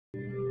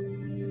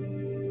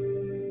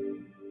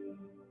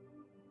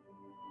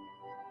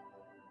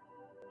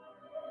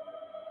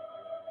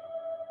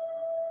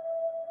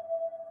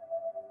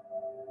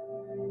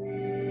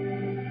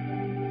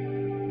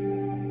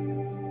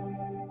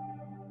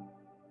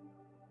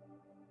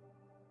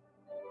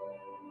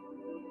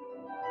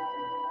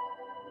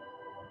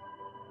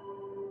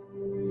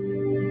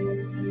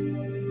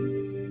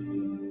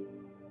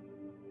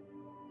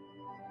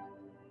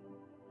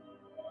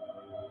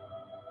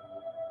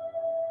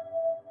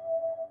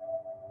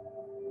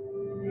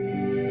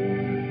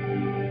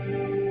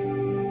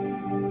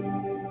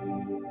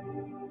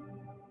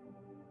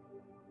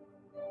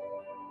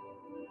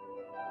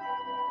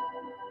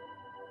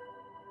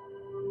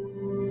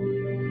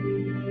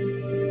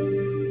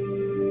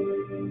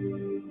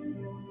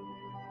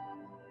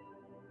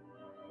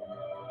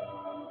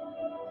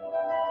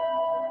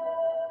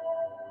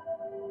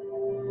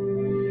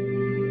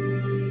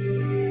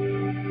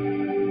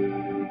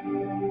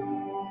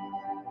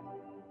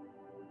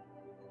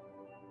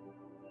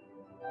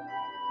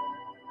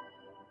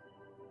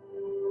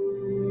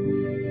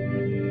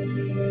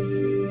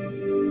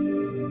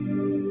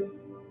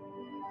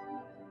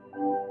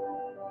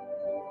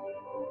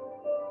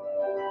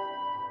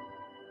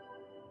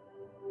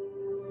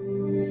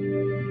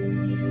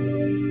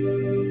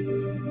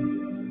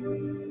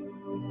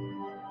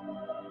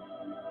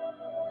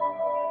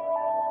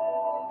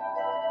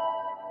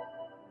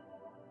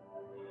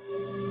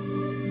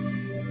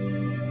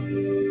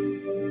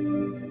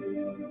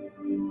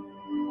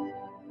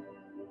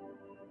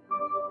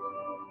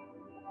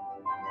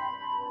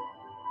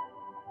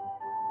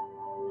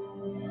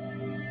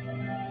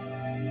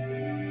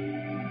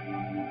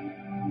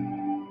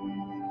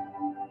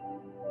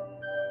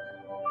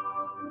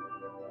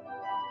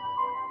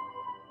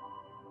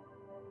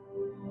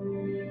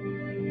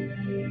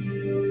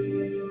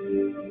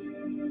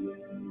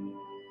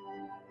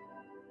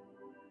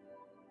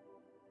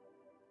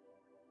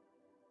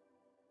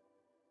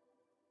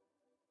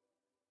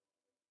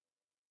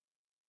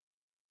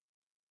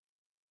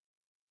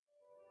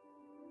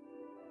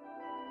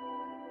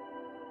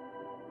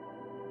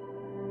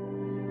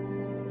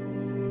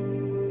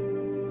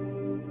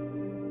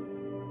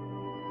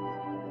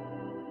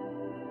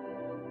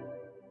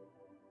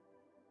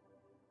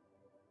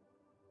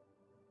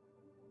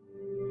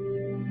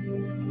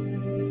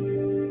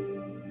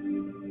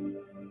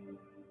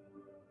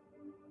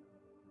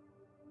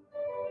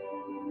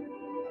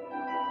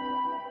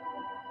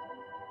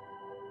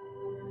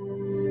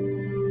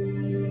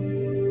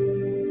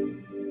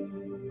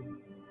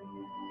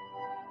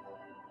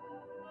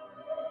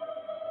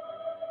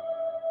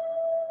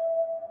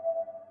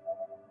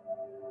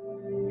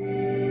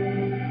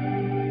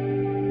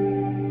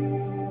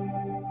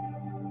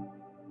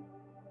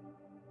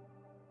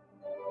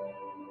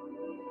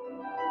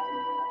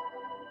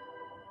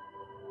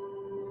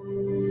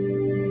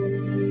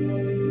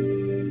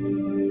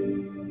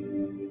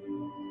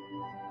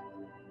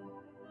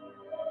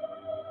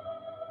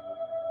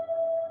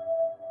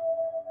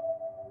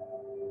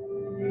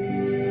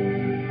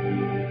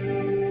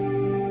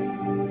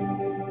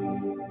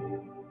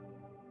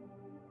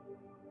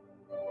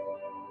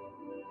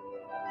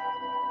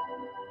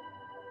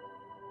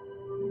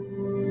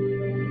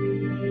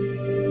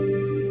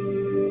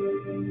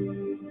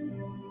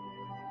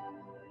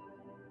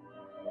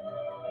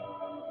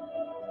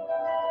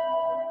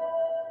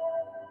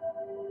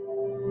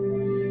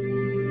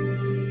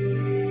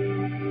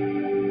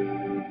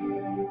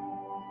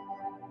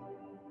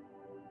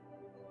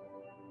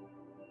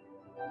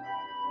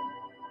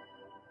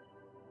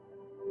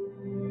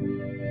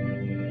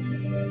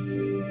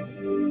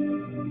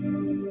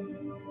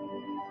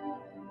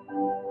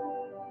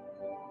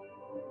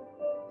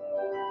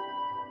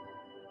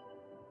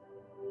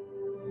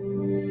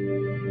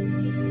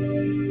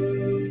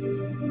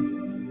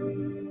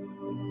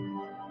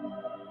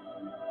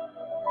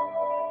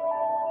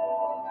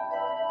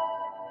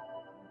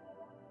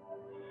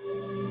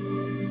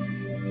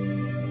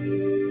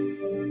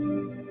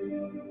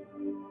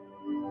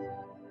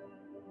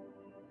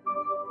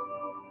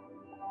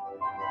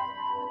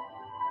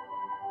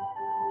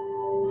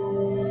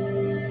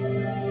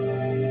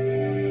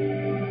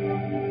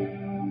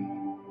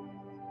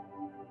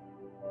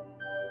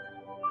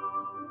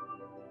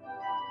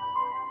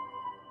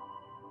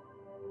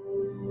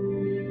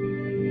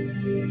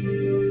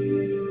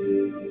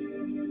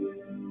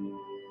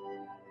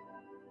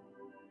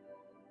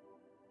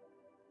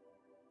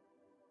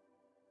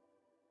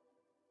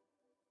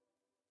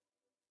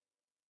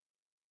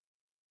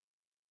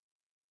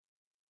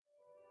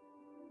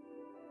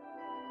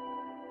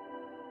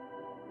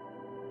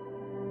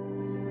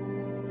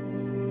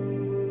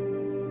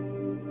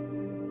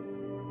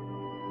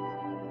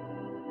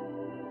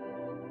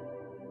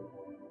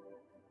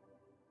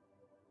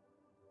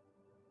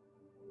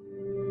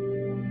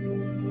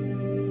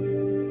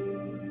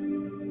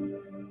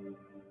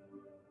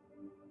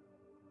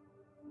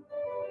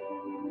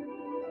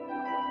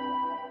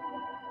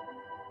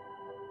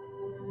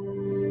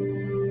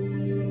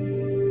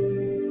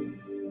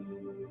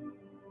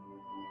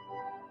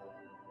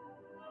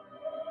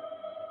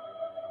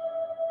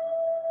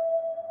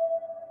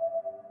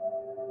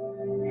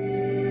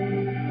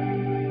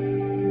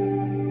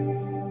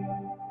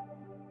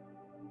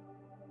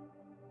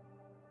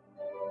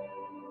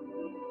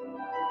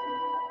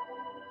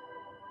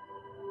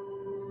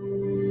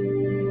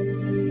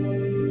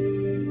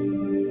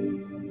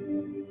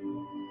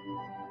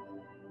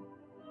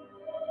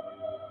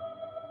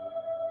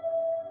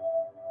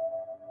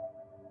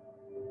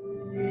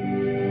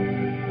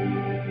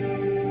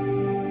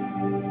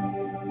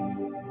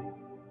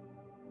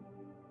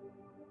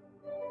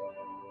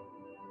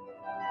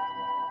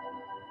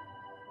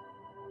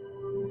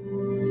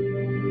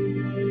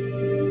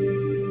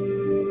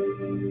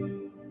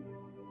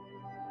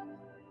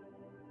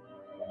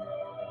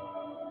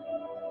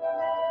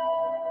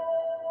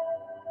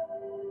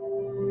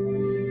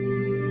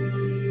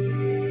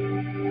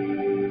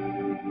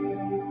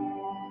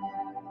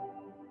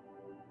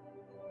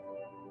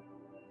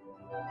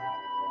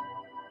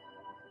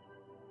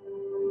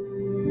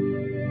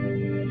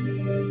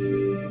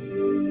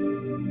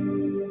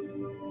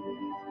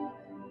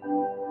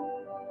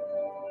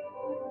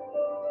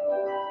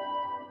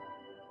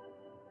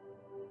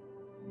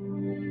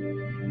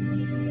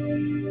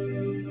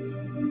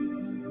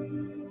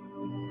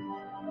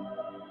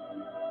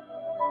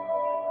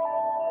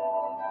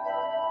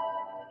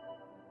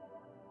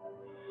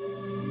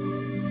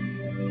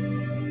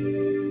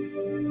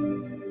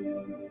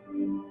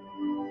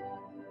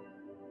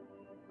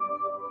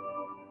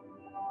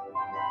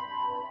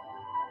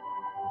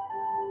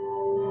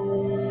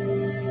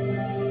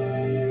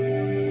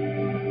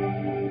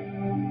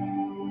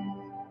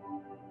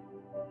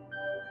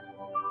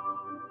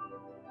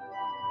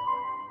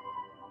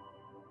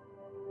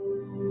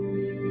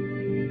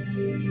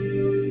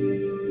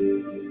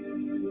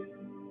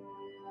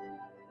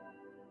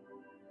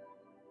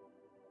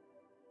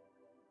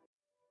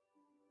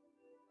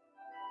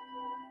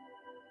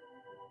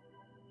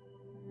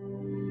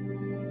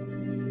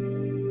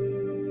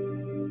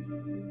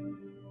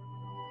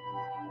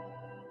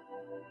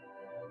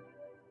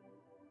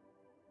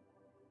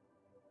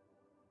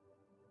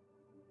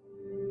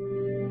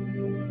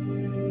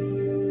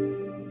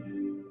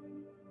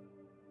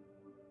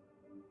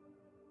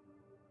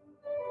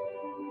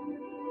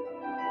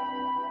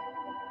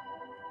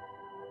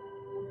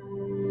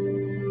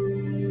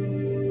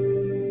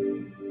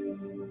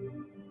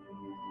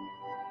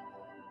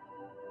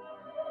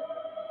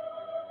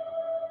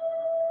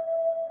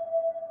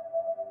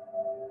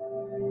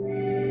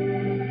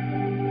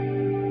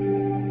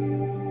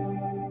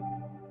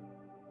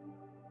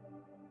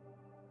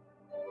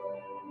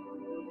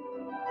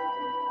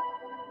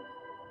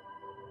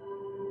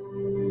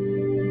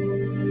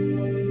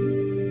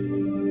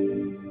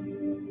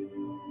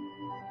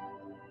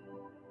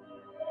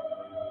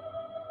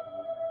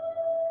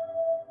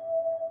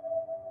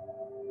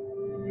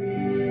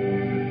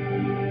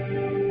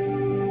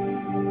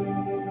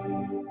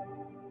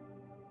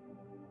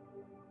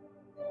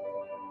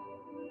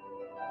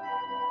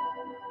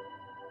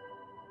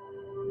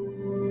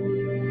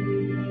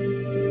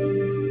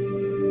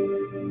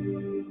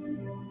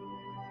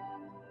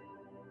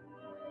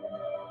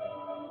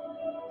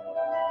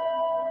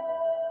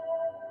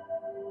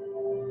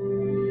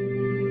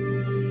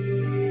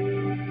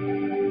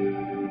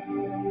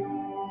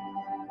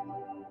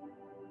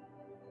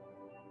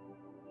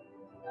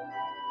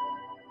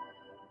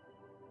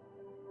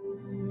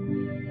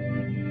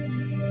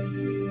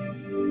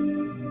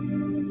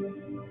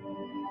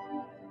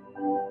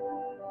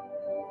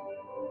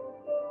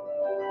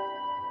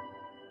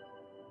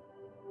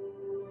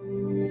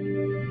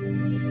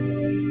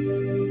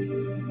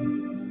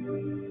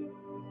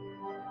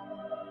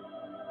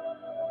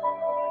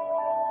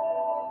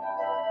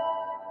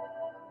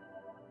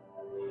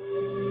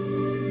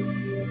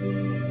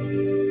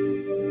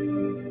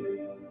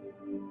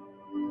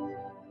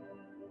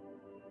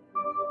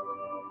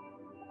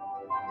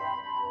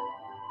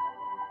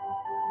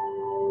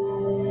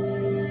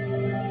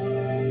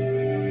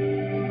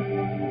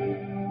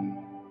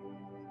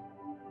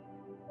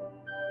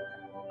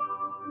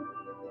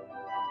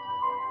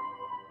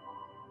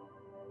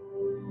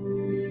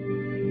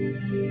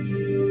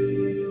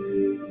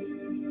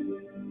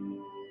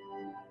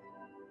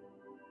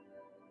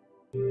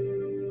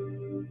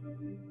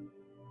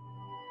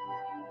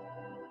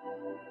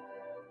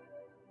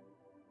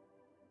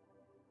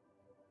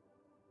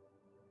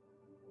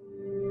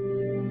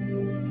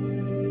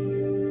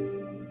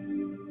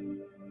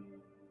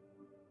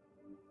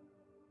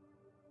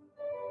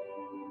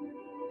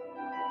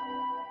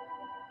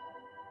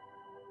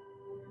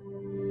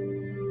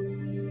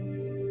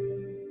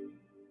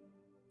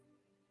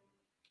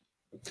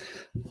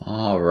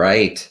All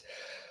right.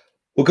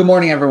 Well, good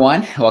morning,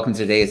 everyone. Welcome to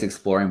today's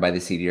Exploring by the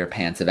Seat of Your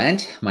Pants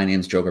event. My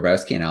name is Joe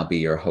Grabowski, and I'll be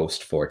your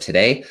host for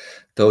today.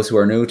 Those who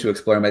are new to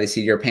Exploring by the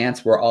Seat of Your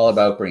Pants, we're all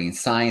about bringing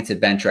science,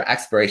 adventure,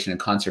 exploration, and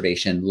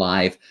conservation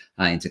live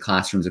into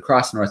classrooms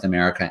across North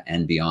America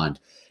and beyond.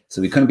 So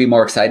we couldn't be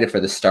more excited for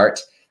the start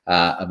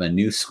of a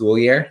new school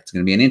year. It's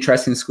going to be an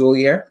interesting school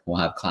year. We'll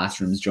have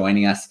classrooms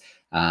joining us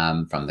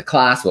from the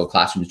class, we'll have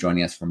classrooms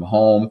joining us from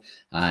home,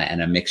 and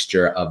a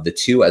mixture of the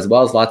two, as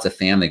well as lots of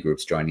family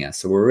groups joining us.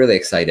 So we're really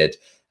excited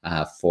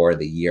for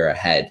the year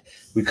ahead.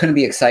 We couldn't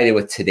be excited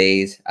with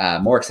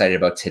more excited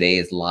about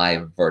today's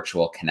live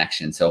virtual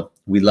connection. So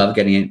we love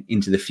getting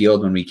into the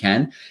field when we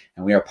can,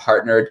 and we are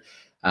partnered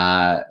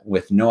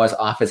with NOAA's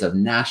Office of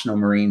National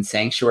Marine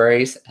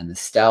Sanctuaries and the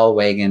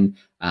Stellwagen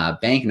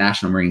Bank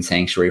National Marine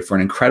Sanctuary for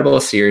an incredible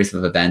series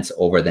of events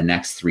over the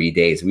next 3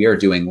 days. We are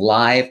doing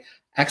live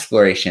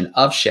exploration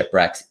of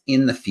shipwrecks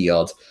in the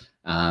field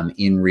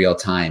in real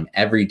time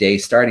every day,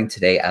 starting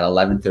today at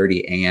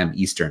 11:30 a.m.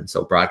 Eastern.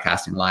 So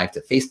broadcasting live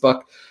to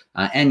Facebook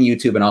and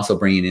YouTube, and also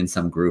bringing in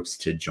some groups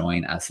to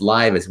join us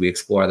live as we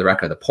explore the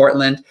wreck of the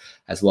Portland,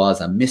 as well as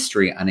a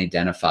mystery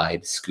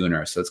unidentified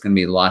schooner. So it's going to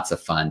be lots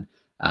of fun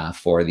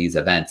for these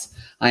events.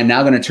 I'm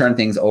now going to turn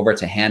things over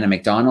to Hannah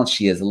McDonald.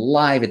 She is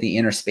live at the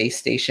Inner Space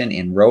Station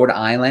in Rhode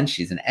Island.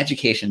 She's an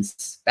education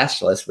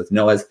specialist with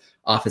NOAA's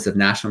Office of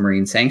National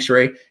Marine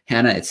Sanctuary.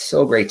 Hannah, it's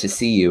so great to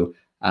see you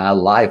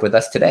live with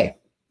us today.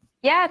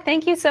 Yeah,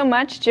 thank you so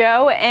much,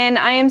 Joe. And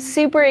I am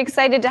super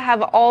excited to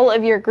have all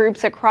of your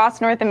groups across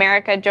North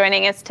America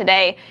joining us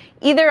today,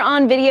 either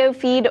on video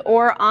feed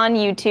or on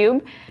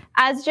YouTube.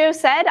 As Joe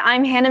said,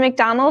 I'm Hannah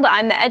McDonald.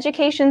 I'm the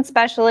education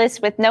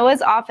specialist with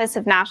NOAA's Office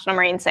of National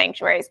Marine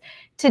Sanctuaries.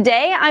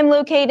 Today, I'm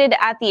located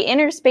at the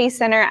Inner Space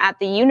Center at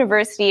the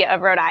University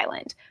of Rhode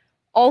Island.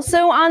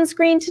 Also on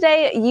screen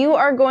today, you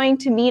are going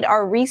to meet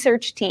our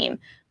research team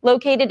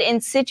located in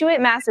Scituate,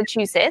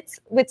 Massachusetts,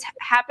 which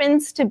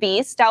happens to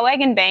be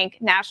Stellwagen Bank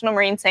National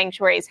Marine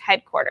Sanctuary's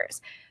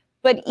headquarters.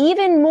 But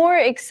even more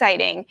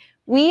exciting,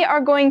 we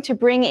are going to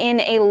bring in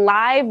a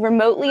live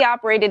remotely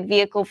operated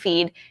vehicle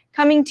feed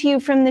coming to you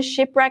from the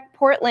Shipwreck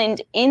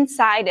Portland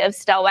inside of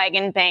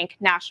Stellwagen Bank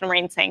National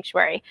Marine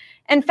Sanctuary.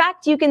 In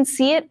fact, you can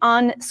see it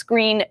on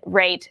screen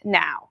right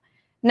now.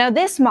 Now,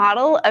 this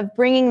model of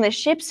bringing the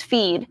ship's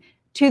feed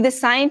to the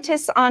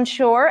scientists on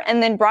shore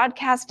and then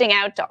broadcasting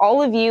out to all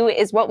of you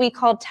is what we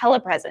call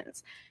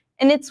telepresence.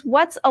 And it's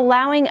what's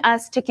allowing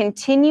us to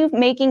continue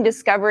making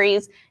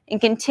discoveries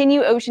and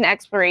continue ocean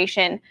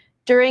exploration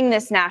during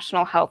this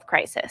national health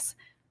crisis.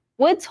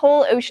 Woods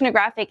Hole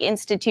Oceanographic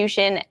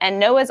Institution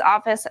and NOAA's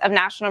Office of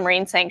National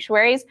Marine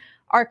Sanctuaries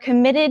are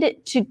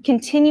committed to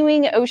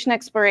continuing ocean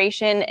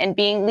exploration and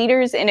being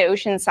leaders in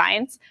ocean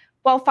science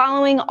while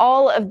following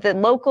all of the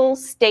local,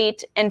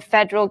 state, and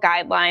federal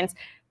guidelines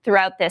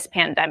throughout this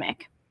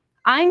pandemic.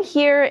 I'm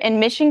here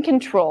in mission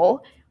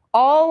control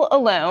all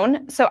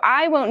alone, so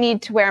I won't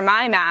need to wear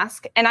my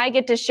mask, and I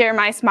get to share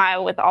my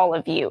smile with all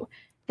of you.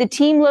 The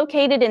team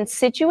located in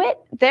Scituate,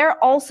 they're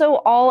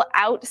also all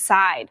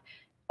outside,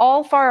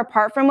 all far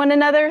apart from one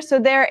another, so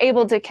they're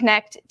able to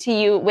connect to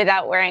you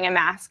without wearing a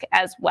mask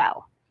as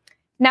well.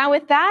 Now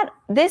with that,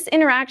 this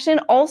interaction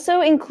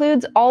also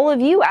includes all of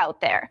you out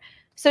there.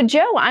 So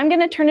Joe, I'm going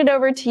to turn it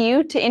over to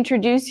you to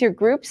introduce your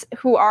groups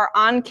who are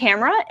on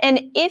camera.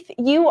 And if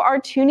you are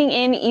tuning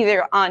in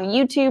either on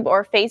YouTube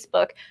or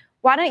Facebook,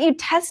 why don't you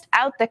test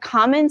out the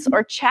comments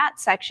or chat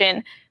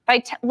section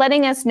by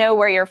letting us know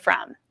where you're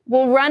from.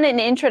 We'll run an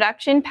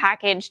introduction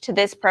package to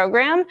this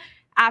program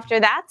after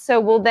that,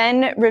 so we'll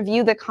then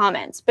review the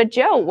comments. But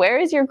Joe, where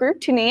is your group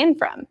tuning in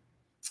from?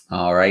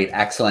 All right,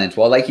 excellent.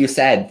 Well, like you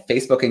said,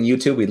 Facebook and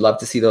YouTube, we'd love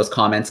to see those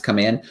comments come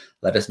in.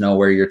 Let us know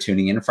where you're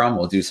tuning in from.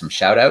 We'll do some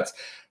shout outs.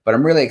 But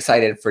I'm really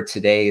excited for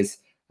today's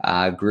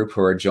group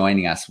who are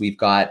joining us. We've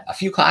got a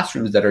few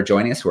classrooms that are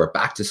joining us who are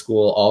back to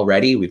school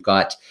already. We've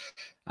got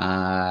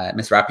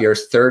Ms.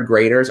 Rapier's third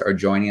graders are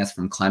joining us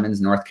from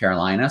Clemens, North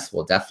Carolina. So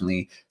we'll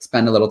definitely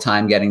spend a little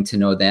time getting to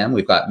know them.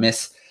 We've got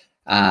Miss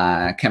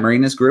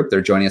Camarina's group.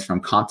 They're joining us from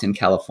Compton,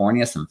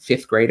 California, some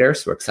fifth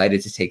graders. So we're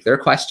excited to take their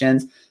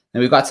questions. And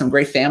we've got some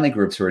great family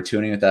groups who are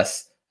tuning with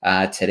us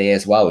today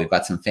as well. We've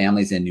got some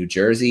families in New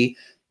Jersey,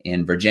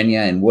 in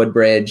Virginia, in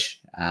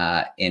Woodbridge,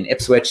 in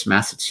Ipswich,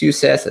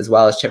 Massachusetts, as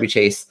well as Chevy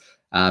Chase,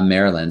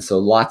 Maryland. So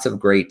lots of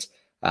great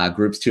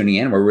groups tuning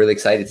in. We're really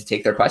excited to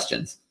take their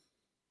questions.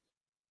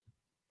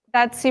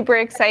 That's super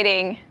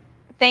exciting.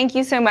 Thank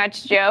you so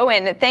much, Joe.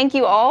 And thank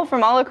you all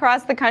from all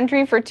across the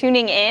country for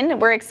tuning in.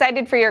 We're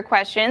excited for your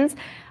questions.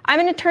 I'm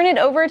going to turn it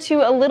over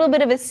to a little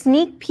bit of a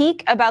sneak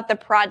peek about the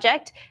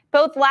project,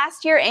 both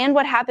last year and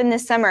what happened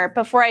this summer,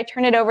 before I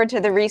turn it over to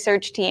the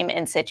research team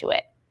in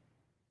Scituate.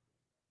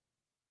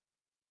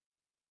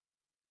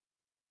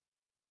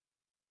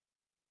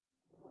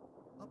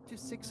 Up to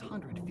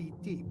 600 feet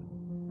deep,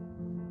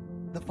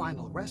 the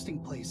final resting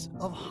place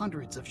of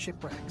hundreds of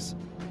shipwrecks,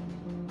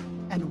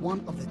 and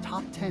one of the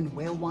top 10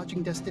 whale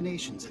watching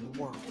destinations in the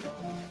world.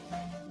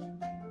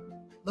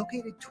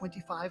 Located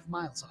 25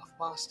 miles off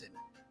Boston,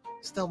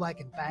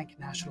 Stellwagen Bank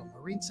National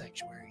Marine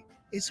Sanctuary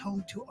is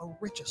home to a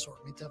rich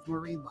assortment of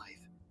marine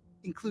life,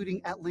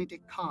 including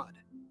Atlantic cod,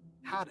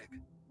 haddock,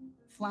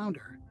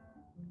 flounder,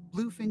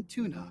 bluefin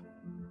tuna,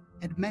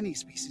 and many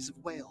species of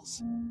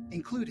whales,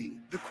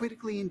 including the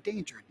critically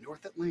endangered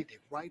North Atlantic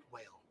right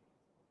whale.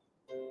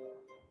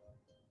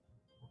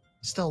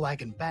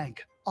 Stellwagen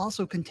Bank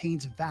also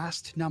contains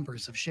vast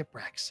numbers of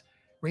shipwrecks,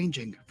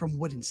 ranging from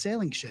wooden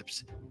sailing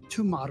ships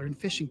to modern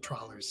fishing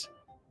trawlers.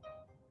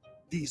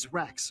 These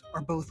wrecks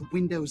are both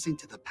windows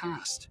into the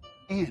past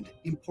and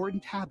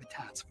important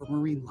habitats for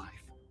marine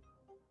life.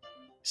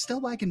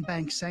 Stellwagen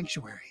Bank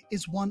Sanctuary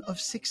is one of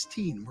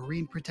 16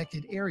 marine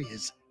protected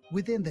areas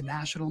within the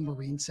National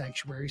Marine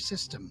Sanctuary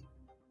System,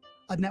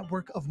 a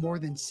network of more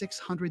than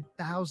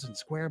 600,000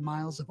 square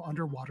miles of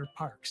underwater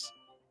parks.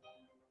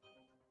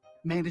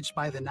 Managed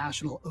by the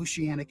National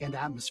Oceanic and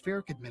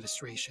Atmospheric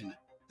Administration,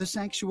 the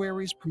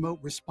sanctuaries promote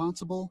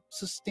responsible,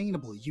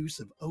 sustainable use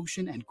of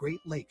ocean and Great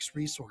Lakes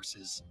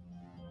resources.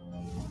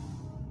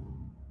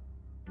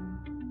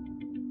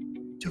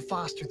 To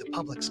foster the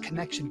public's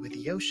connection with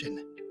the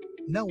ocean,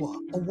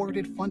 NOAA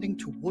awarded funding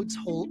to Woods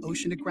Hole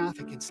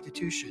Oceanographic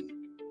Institution,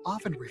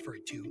 often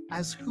referred to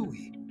as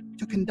WHOI,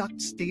 to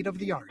conduct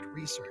state-of-the-art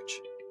research.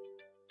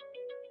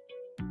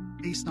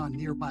 Based on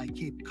nearby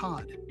Cape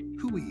Cod,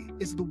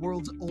 WHOI is the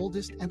world's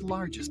oldest and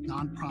largest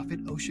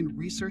nonprofit ocean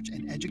research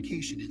and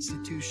education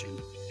institution.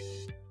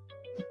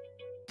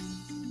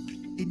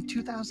 In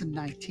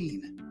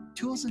 2019,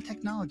 tools and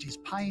technologies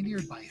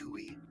pioneered by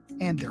WHOI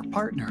and their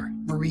partner,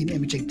 Marine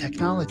Imaging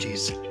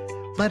Technologies,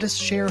 let us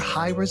share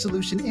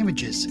high-resolution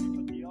images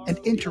and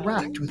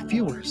interact with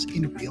viewers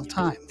in real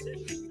time.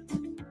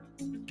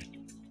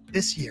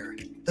 This year,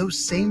 those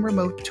same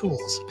remote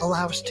tools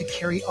allow us to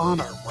carry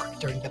on our work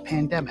during the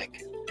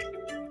pandemic.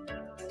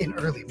 In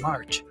early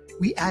March,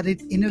 we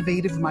added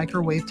innovative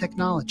microwave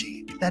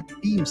technology that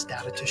beams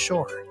data to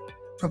shore,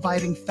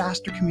 providing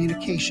faster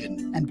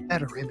communication and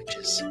better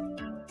images.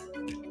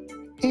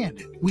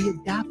 And we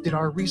adapted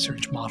our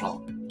research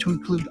model to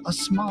include a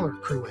smaller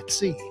crew at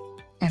sea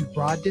and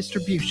broad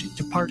distribution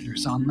to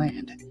partners on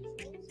land.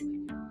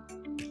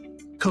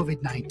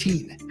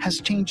 COVID-19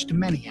 has changed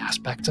many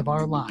aspects of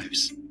our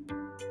lives,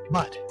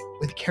 but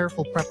with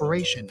careful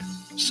preparation,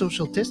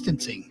 social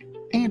distancing,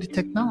 and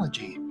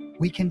technology,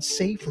 we can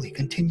safely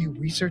continue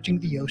researching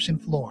the ocean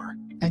floor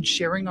and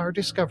sharing our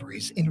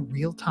discoveries in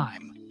real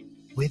time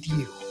with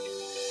you.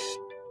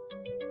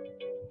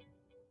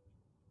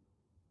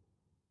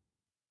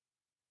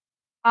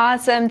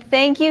 Awesome.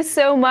 Thank you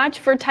so much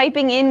for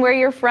typing in where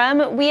you're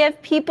from. We have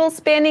people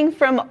spanning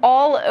from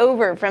all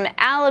over, from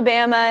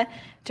Alabama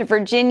to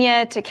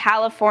Virginia to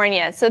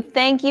California. So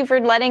thank you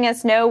for letting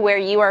us know where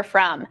you are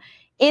from.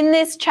 In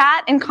this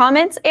chat and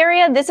comments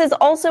area, this is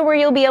also where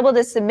you'll be able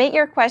to submit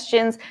your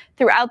questions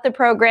throughout the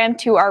program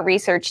to our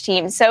research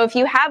team. So if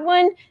you have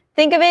one,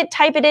 think of it,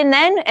 type it in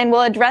then, and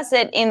we'll address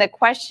it in the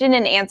question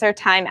and answer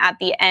time at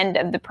the end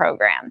of the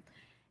program.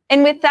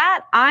 And with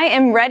that, I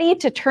am ready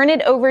to turn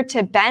it over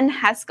to Ben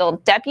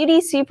Heskell, Deputy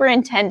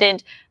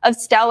Superintendent of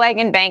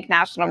Stellwagen Bank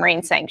National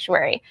Marine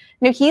Sanctuary.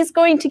 Now, he's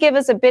going to give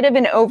us a bit of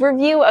an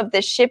overview of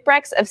the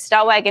shipwrecks of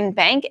Stellwagen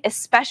Bank,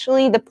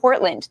 especially the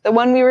Portland, the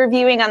one we were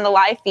viewing on the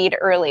live feed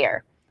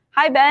earlier.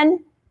 Hi,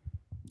 Ben.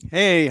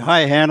 Hey,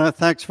 hi, Hannah.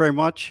 Thanks very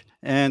much.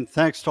 And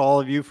thanks to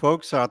all of you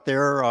folks out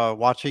there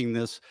watching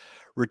this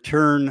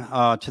return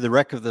to the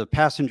wreck of the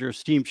passenger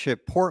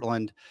steamship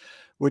Portland,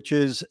 which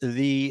is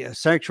the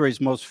sanctuary's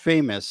most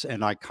famous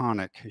and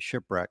iconic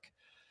shipwreck.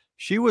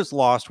 She was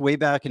lost way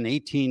back in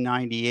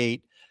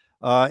 1898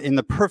 in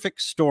the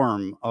perfect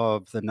storm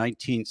of the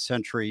 19th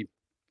century,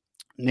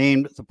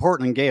 named the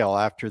Portland Gale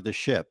after the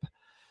ship.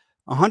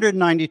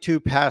 192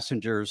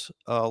 passengers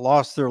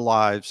lost their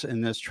lives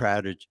in this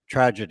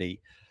tragedy.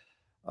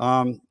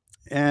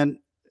 And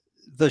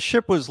the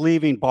ship was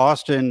leaving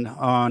Boston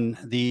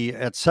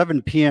at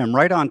 7 p.m.,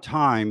 right on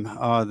time,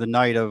 the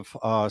night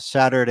of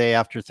Saturday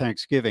after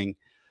Thanksgiving,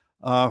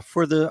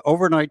 for the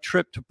overnight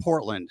trip to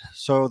Portland.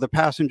 So the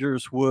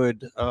passengers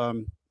would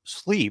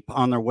sleep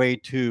on their way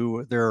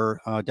to their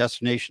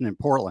destination in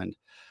Portland.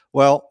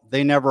 Well,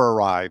 they never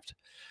arrived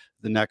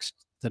the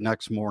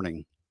next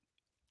morning.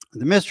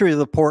 The mystery of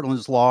the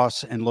Portland's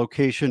loss and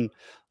location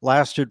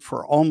lasted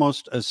for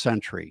almost a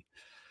century.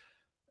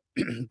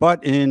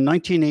 But in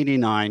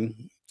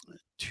 1989,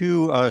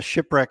 two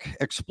shipwreck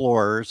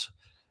explorers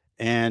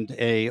and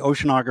an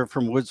oceanographer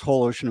from Woods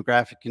Hole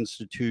Oceanographic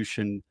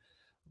Institution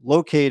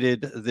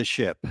located the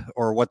ship,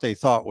 or what they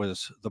thought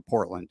was the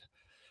Portland.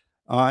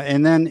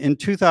 And then in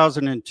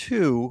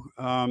 2002,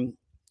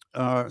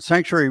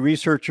 sanctuary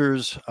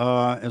researchers,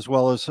 as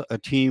well as a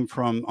team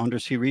from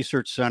Undersea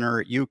Research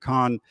Center at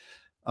UConn,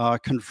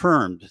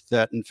 confirmed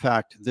that, in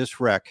fact, this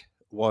wreck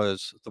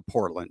was the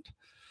Portland.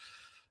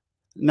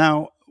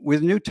 Now,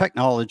 with new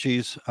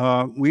technologies,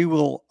 we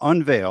will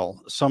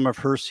unveil some of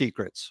her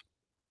secrets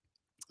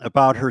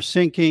about her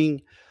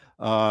sinking,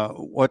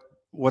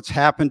 what's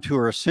happened to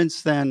her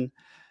since then.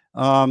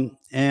 And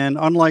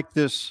unlike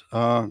this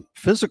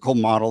physical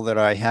model that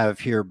I have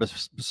here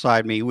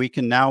beside me, we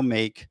can now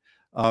make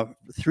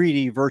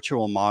 3D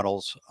virtual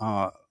models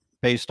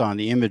based on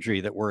the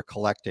imagery that we're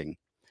collecting.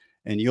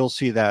 And you'll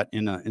see that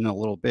in a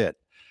little bit.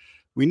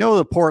 We know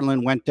the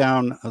Portland went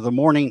down the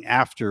morning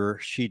after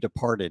she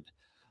departed.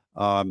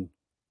 And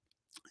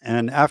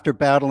after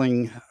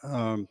battling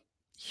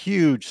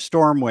huge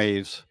storm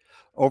waves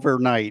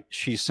overnight,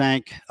 she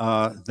sank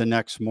the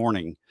next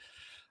morning.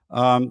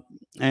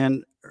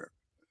 And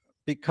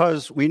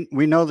because we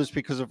know this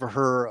because of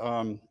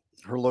her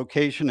her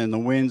location and the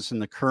winds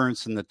and the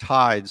currents and the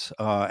tides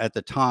at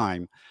the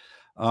time.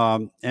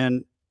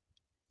 And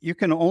you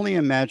can only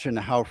imagine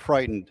how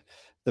frightened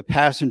the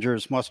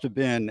passengers must have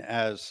been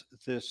as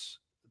this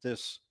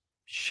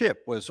ship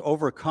was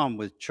overcome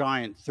with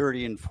giant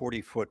 30 and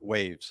 40-foot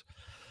waves.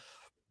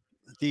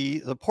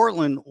 The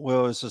Portland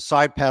was a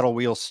side paddle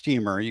wheel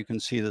steamer. You can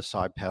see the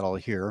side paddle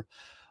here.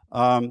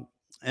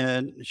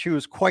 And she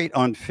was quite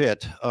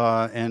unfit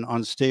and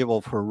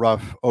unstable for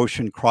rough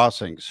ocean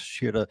crossings.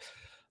 She had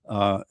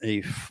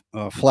a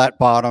flat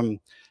bottom,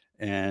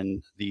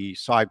 and the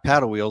side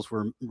paddle wheels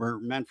were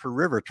meant for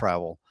river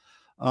travel.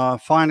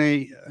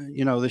 Finally,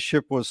 you know, the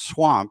ship was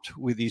swamped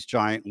with these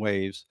giant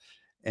waves,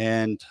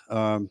 and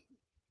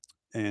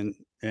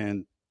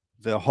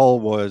the hull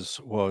was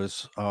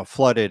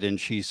flooded, and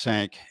she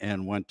sank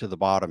and went to the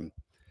bottom.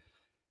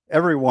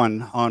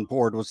 Everyone on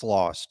board was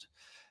lost.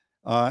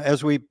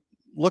 As we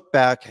look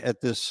back at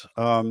this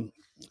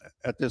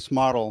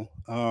model,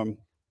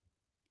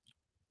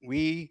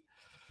 we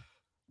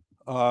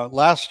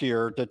last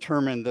year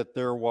determined that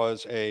there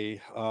was a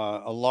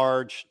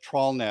large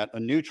trawl net, a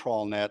new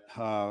trawl net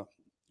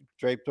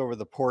draped over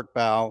the port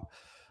bow.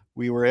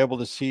 We were able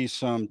to see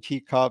some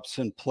teacups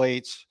and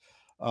plates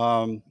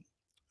and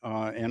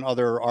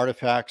other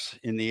artifacts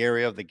in the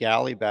area of the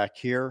galley back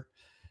here.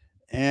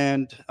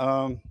 And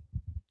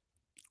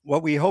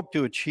what we hope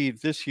to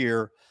achieve this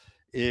year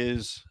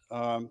is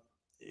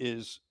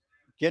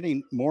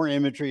getting more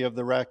imagery of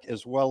the wreck,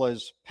 as well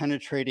as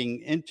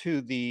penetrating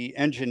into the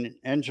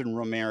engine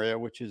room area,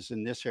 which is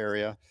in this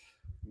area,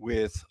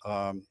 with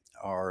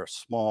our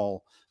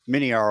small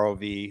mini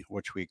ROV,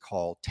 which we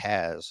call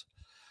Taz.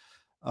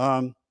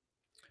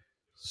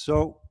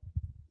 So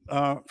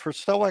for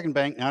Stellwagen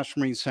Bank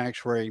National Marine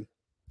Sanctuary,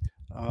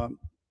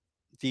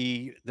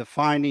 the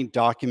finding,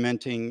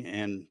 documenting,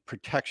 and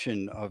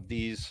protection of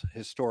these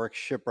historic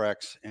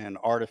shipwrecks and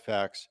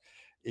artifacts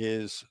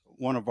is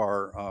one of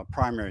our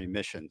primary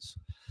missions.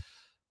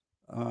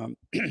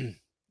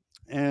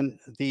 And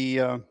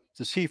the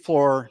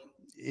seafloor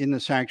in the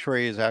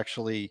sanctuary is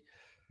actually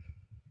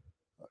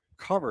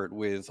covered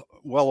with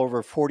well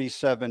over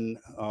 47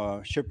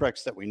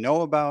 shipwrecks that we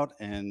know about,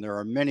 and there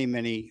are many,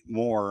 many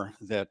more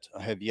that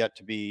have yet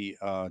to be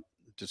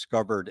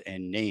discovered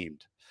and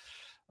named.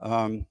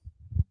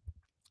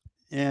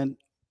 And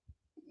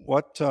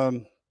what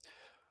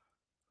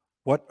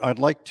I'd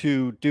like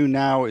to do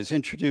now is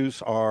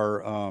introduce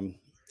our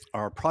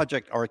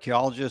project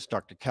archaeologist,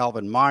 Dr.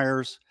 Calvin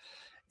Myers,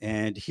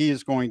 and he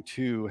is going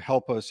to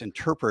help us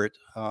interpret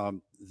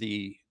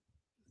the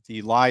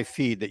live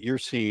feed that you're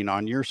seeing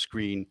on your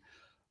screen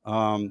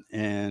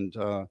and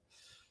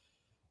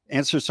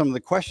answer some of the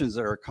questions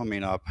that are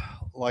coming up.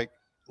 Like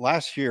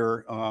last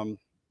year,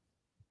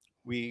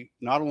 we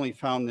not only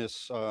found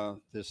this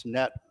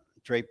net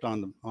draped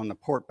on the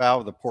port bow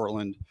of the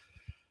Portland,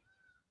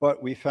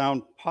 but we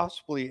found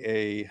possibly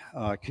a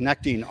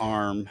connecting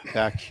arm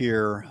back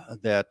here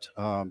that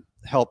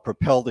helped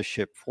propel the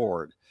ship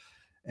forward.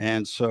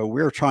 And so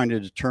we're trying to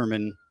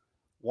determine,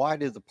 why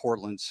did the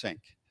Portland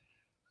sink?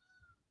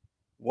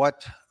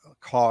 What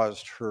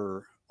caused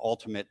her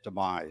ultimate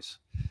demise?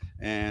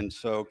 And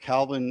so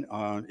Calvin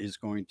is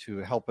going to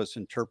help us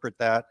interpret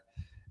that.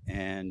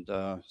 And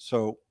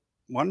so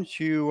why don't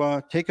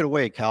you take it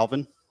away,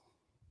 Calvin?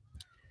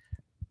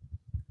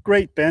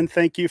 Great, Ben.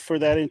 Thank you for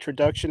that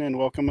introduction, and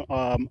welcome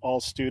all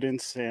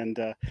students and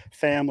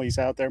families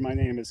out there. My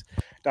name is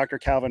Dr.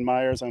 Calvin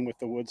Myers. I'm with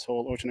the Woods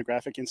Hole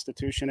Oceanographic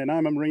Institution, and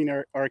I'm a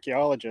marine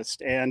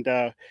archaeologist. And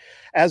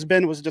as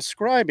Ben was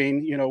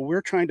describing, you know,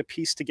 we're trying to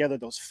piece together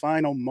those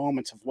final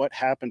moments of what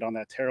happened on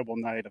that terrible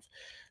night of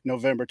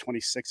November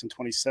 26th and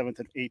 27th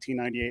of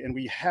 1898. And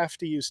we have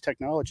to use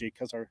technology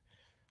because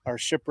our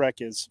shipwreck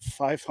is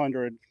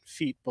 500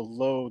 feet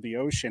below the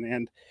ocean.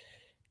 And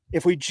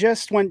if we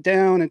just went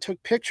down and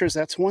took pictures,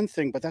 that's one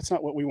thing, but that's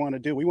not what we want to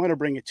do. We want to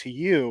bring it to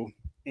you.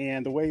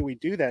 And the way we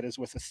do that is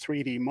with a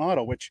 3D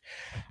model, which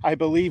I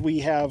believe we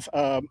have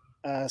a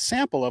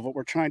sample of what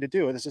we're trying to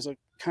do. This is a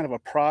kind of a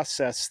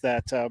process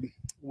that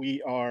we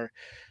are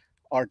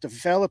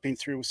developing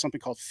through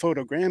something called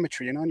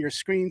photogrammetry. And on your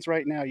screens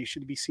right now, you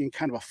should be seeing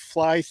kind of a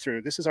fly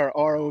through. This is our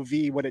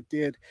ROV. What it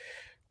did,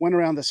 went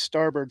around the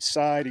starboard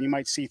side, and you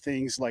might see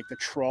things like the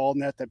trawl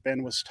net that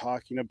Ben was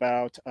talking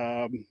about.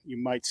 You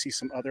might see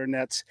some other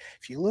nets.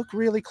 If you look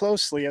really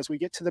closely, as we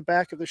get to the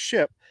back of the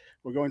ship,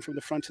 we're going from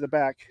the front to the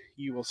back,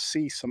 you will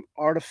see some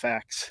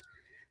artifacts,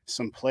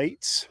 some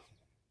plates,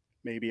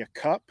 maybe a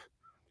cup,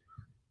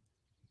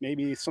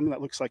 maybe something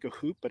that looks like a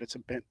hoop, but it's a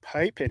bent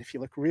pipe. And if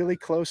you look really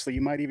closely, you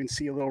might even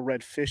see a little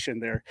red fish in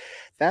there.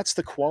 That's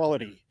the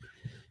quality.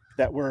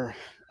 that we're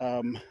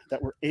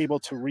able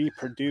to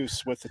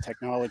reproduce with the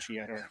technology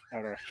at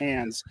our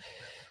hands.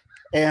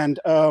 And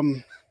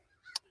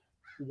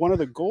one of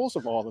the goals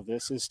of all of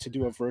this is to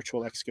do a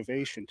virtual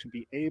excavation, to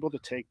be able to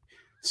take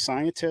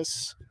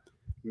scientists,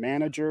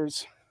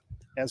 managers,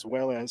 as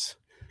well as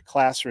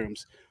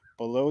classrooms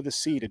below the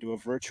sea to do a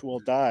virtual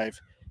dive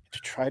to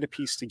try to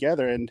piece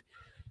together. And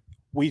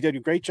we did a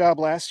great job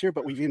last year,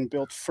 but we've even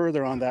built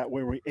further on that,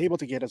 where we're able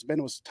to get, as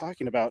Ben was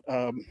talking about,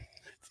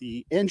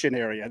 the engine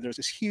area. There's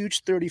this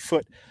huge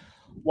 30-foot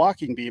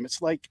walking beam.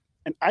 It's like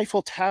an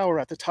Eiffel Tower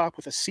at the top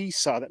with a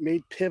seesaw that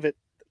made pivot,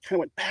 kind of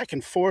went back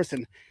and forth,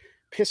 and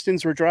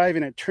pistons were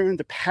driving and turned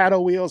the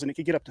paddle wheels, and it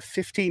could get up to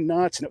 15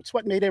 knots, and it's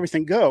what made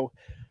everything go,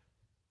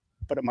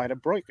 but it might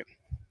have broken.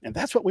 And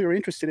that's what we were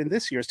interested in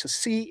this year, is to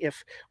see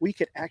if we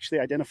could actually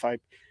identify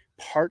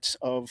parts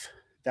of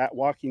that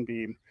walking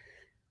beam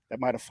that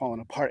might have fallen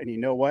apart. And you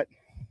know what?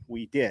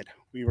 We did.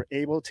 We were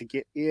able to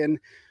get in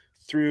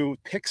through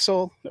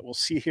Pixel, that we'll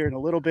see here in a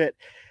little bit,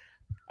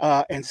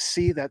 and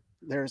see that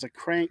there's a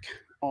crank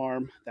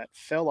arm that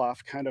fell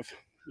off, kind of,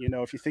 you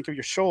know, if you think of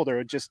your shoulder,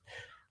 it just,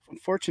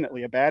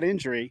 unfortunately, a bad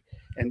injury,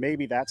 and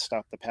maybe that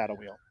stopped the paddle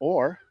wheel,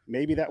 or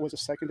maybe that was a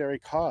secondary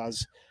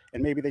cause,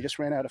 and maybe they just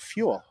ran out of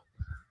fuel.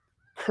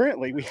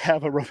 Currently, we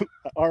have a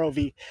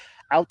ROV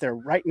out there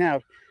right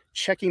now,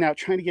 checking out,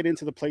 trying to get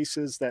into the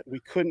places that we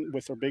couldn't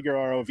with our bigger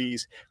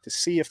ROVs, to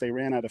see if they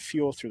ran out of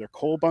fuel through their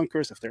coal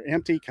bunkers, if they're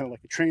empty, kind of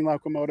like a train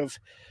locomotive.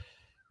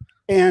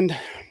 And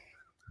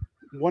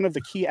one of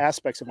the key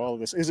aspects of all of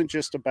this isn't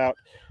just about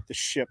the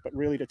ship, but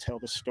really to tell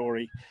the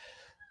story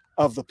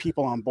of the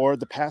people on board,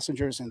 the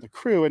passengers and the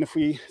crew. And if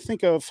we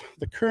think of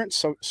the current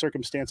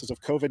circumstances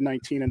of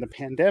COVID-19 and the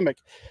pandemic,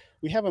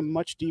 we have a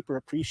much deeper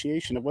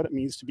appreciation of what it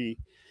means to be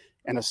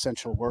an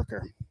essential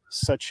worker,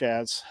 such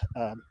as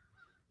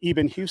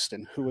Eben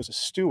Houston, who was a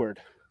steward,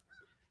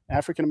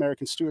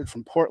 African-American steward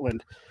from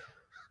Portland,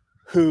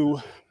 who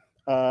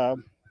was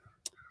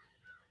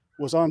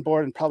on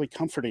board and probably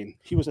comforting.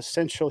 He was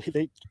essential.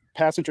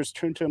 Passengers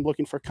turned to him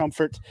looking for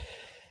comfort,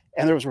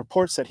 and there was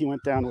reports that he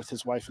went down with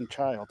his wife and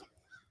child.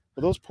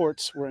 Well, those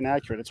reports were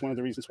inaccurate. It's one of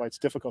the reasons why it's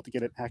difficult to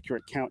get an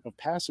accurate count of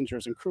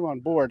passengers and crew on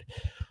board.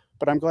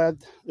 But I'm glad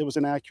it was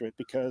inaccurate,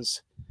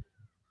 because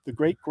the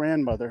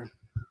great-grandmother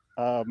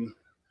of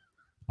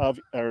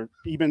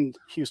Eben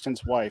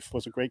Houston's wife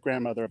was a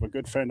great-grandmother of a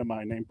good friend of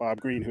mine named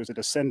Bob Green, who's a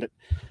descendant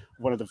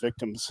of one of the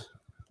victims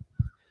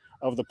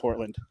of the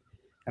Portland.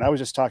 And I was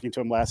just talking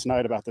to him last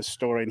night about this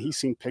story, and he's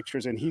seen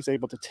pictures, and he's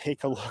able to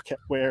take a look at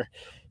where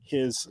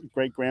his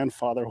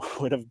great-grandfather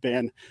would have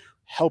been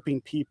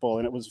helping people.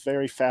 And it was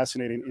very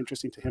fascinating,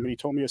 interesting to him. And he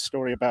told me a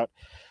story about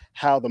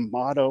how the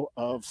motto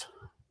of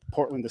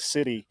Portland, the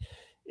city,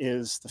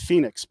 is the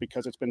Phoenix,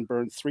 because it's been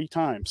burned 3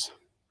 times.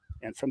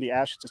 And from the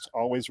ashes, it's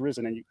always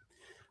risen. And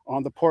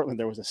on the Portland,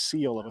 there was a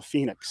seal of a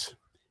phoenix.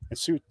 And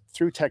so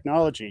through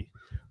technology,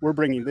 we're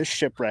bringing this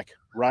shipwreck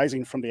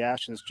rising from the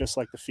ashes, just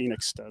like the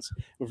phoenix does.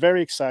 We're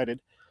very excited,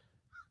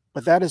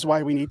 but that is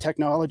why we need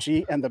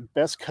technology and the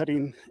best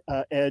cutting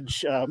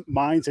edge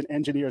minds and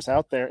engineers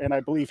out there. And I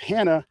believe,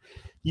 Hannah,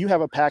 you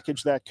have a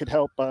package that could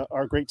help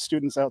our great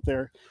students out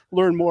there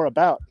learn more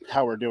about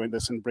how we're doing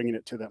this and bringing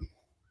it to them.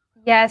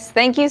 Yes,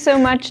 thank you so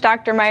much,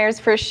 Dr. Myers,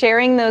 for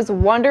sharing those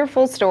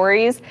wonderful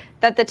stories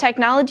that the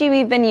technology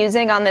we've been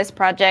using on this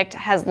project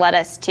has led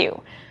us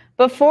to.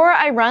 Before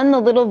I run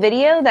the little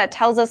video that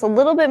tells us a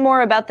little bit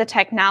more about the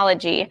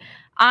technology,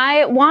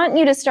 I want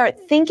you to start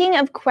thinking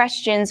of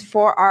questions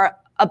for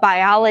a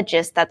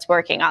biologist that's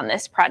working on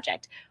this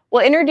project.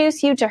 We'll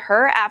introduce you to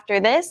her after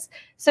this.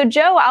 So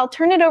Joe, I'll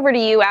turn it over to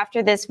you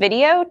after this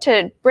video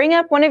to bring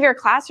up one of your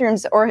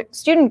classrooms or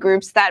student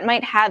groups that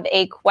might have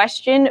a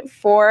question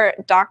for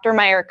Dr.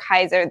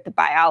 Meyer-Kaiser, the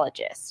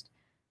biologist.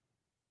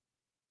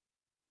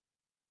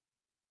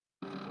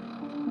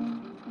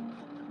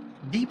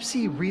 Deep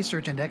sea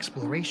research and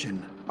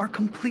exploration are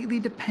completely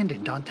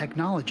dependent on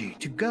technology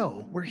to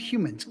go where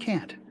humans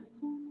can't.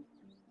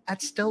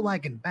 At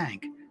Stellwagen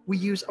Bank, we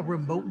use a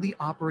remotely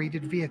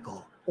operated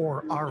vehicle,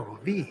 or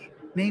ROV,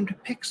 named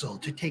Pixel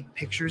to take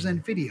pictures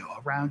and video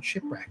around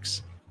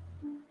shipwrecks.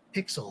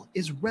 Pixel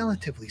is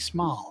relatively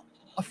small,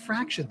 a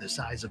fraction the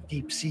size of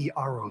deep sea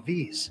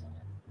ROVs.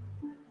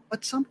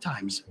 But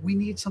sometimes we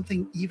need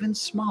something even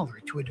smaller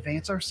to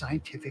advance our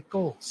scientific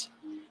goals: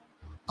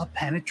 a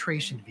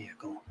penetration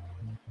vehicle.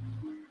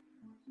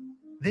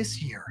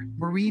 This year,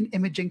 Marine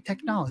Imaging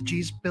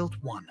Technologies built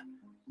one,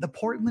 the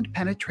Portland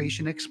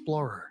Penetration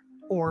Explorer,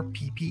 or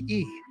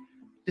PPE,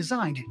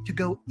 designed to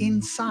go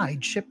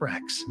inside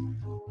shipwrecks.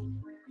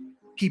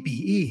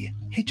 PPE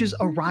hitches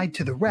a ride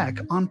to the wreck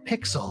on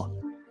Pixel,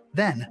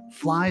 then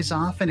flies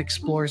off and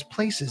explores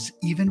places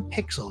even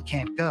Pixel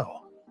can't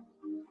go.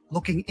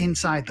 Looking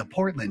inside the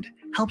Portland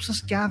helps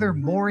us gather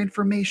more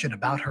information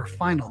about her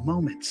final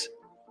moments.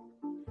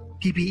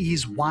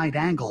 PPE's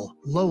wide-angle,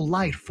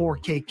 low-light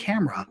 4K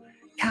camera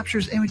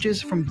captures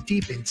images from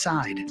deep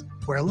inside,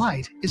 where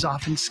light is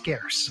often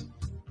scarce.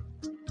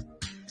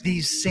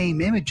 These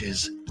same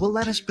images will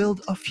let us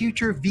build a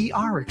future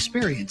VR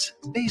experience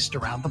based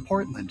around the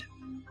Portland.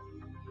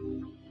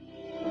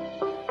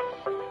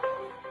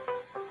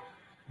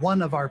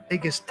 One of our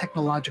biggest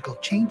technological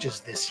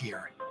changes this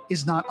year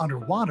is not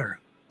underwater,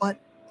 but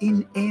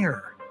in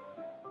air.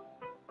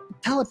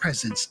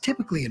 Telepresence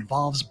typically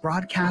involves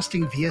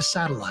broadcasting via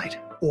satellite,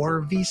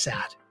 or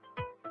VSAT.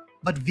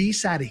 But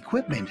VSAT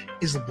equipment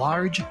is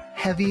large,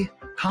 heavy,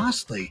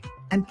 costly,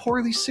 and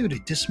poorly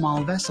suited to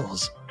small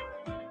vessels.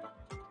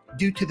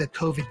 Due to the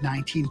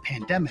COVID-19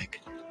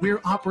 pandemic,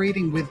 we're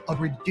operating with a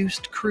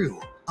reduced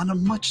crew on a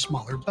much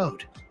smaller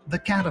boat, the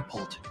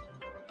Catapult.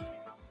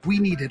 We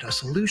needed a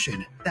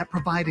solution that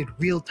provided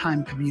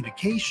real-time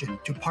communication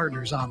to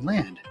partners on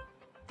land,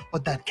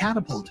 but that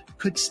Catapult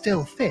could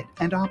still fit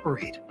and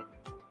operate.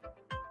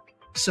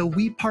 So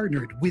we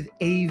partnered with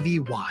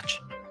AV Watch,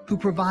 who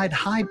provide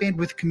high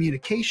bandwidth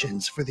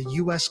communications for the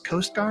US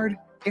Coast Guard,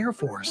 Air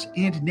Force,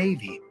 and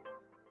Navy.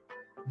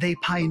 They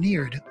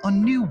pioneered a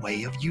new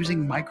way of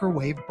using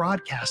microwave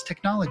broadcast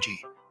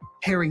technology,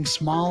 pairing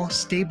small,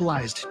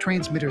 stabilized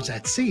transmitters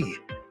at sea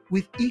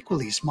with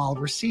equally small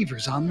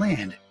receivers on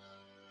land,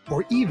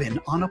 or even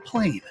on a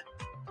plane.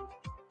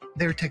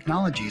 Their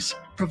technologies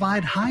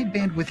provide high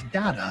bandwidth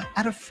data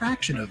at a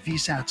fraction of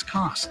VSAT's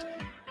cost,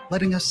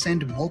 letting us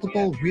send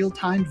multiple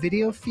real-time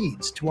video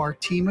feeds to our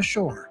team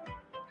ashore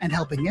and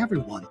helping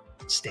everyone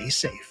stay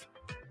safe.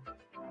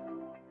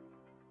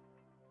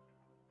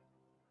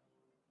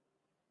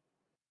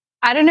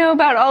 I don't know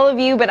about all of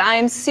you, but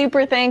I'm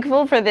super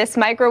thankful for this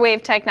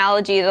microwave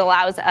technology that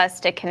allows us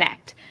to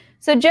connect.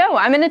 So Joe,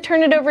 I'm going to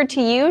turn it over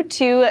to you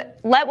to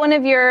let one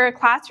of your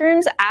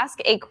classrooms ask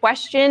a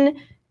question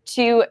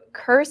to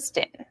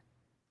Kirsten.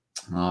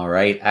 All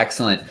right,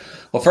 excellent.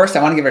 Well, first,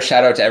 I want to give a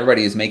shout out to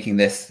everybody who's making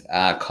this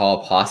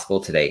call possible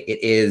today.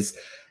 It is,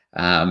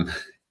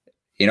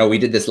 we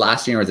did this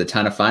last year. It was a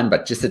ton of fun,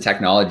 but just the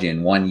technology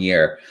in 1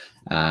 year,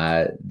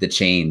 the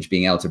change,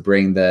 being able to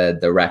bring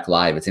the wreck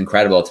live. It's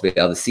incredible to be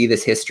able to see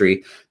this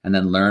history and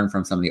then learn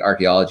from some of the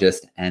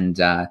archaeologists and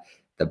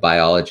the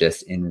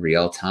biologists in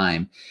real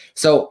time.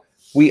 So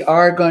we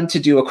are going to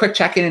do a quick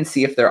check-in and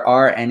see if there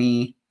are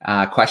any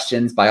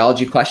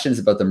biology questions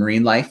about the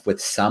marine life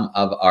with some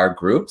of our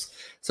groups.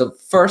 So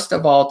first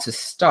of all, to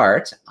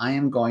start, I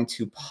am going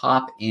to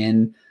pop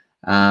in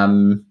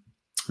the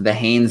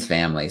Haynes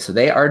family. So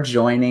they are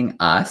joining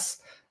us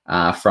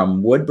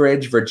from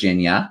Woodbridge,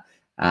 Virginia.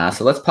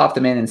 So let's pop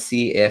them in and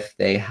see if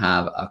they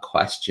have a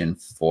question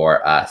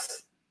for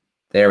us.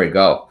 There we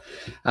go.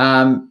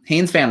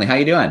 Haynes family, how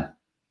you doing?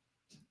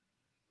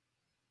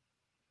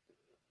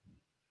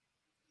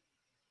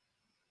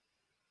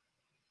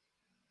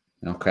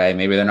 Okay,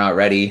 maybe they're not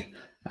ready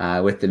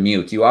with the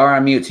mute. You are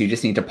on mute, so you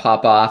just need to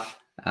pop off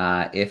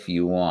if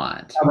you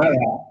want. How about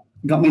that?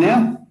 Got me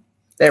now?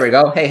 There we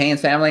go. Hey, Haynes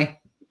family.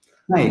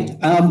 Hey,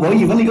 well,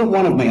 you've only got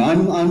one of me.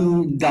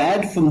 I'm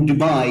Dad from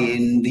Dubai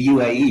in the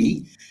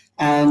UAE,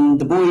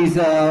 and the boys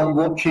are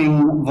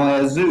watching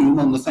via Zoom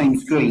on the same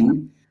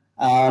screen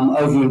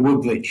over in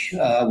Woodbridge.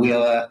 We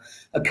are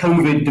a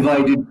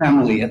COVID-divided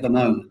family at the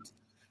moment.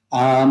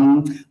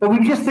 But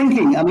we're just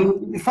thinking,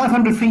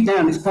 500 feet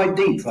down is quite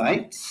deep,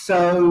 right?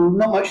 So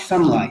not much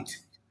sunlight.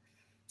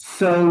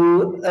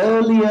 So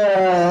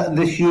earlier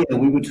this year,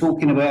 we were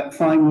talking about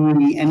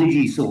primary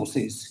energy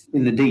sources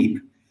in the deep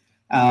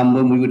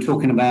when we were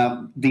talking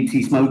about deep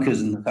sea smokers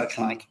and such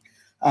like.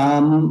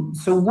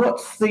 So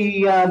what's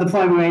the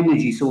primary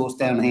energy source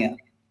down here?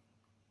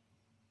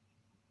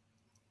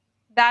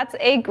 That's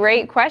a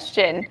great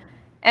question.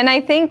 And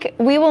I think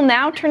we will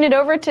now turn it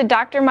over to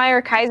Dr.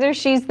 Meyer-Kaiser.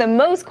 She's the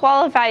most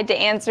qualified to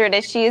answer it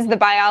as she is the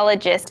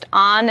biologist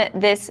on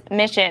this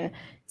mission.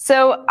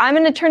 So I'm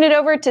going to turn it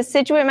over to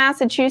Scituate,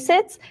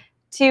 Massachusetts,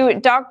 to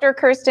Dr.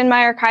 Kirsten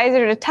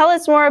Meyer-Kaiser to tell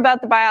us more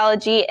about the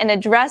biology and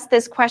address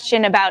this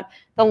question about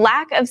the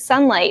lack of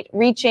sunlight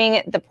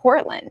reaching the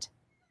Portland.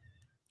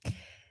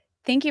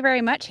 Thank you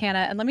very much,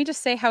 Hannah. And let me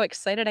just say how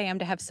excited I am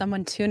to have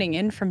someone tuning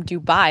in from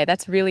Dubai.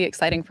 That's really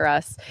exciting for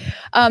us.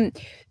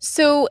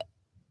 So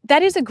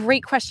that is a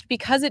great question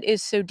because it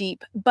is so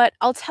deep. But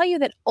I'll tell you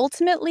that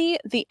ultimately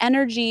the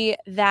energy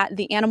that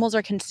the animals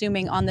are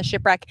consuming on the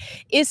shipwreck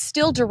is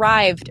still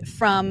derived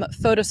from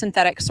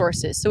photosynthetic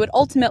sources. So it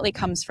ultimately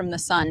comes from the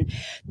sun.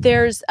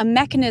 There's a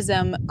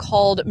mechanism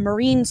called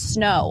marine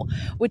snow,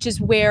 which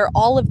is where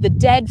all of the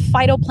dead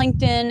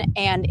phytoplankton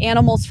and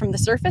animals from the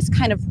surface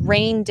kind of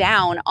rain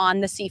down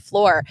on the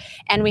seafloor.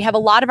 And we have a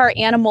lot of our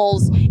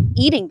animals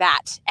eating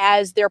that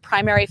as their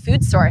primary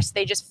food source.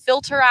 They just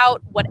filter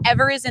out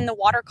whatever is in the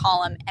water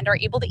column and are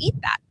able to eat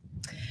that.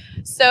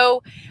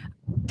 So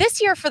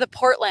this year for the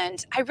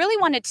Portland, I really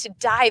wanted to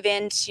dive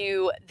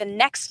into the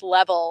next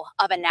level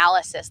of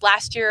analysis.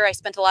 Last year, I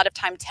spent a lot of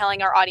time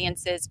telling our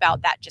audiences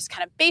about that just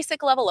kind of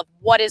basic level of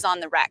what is on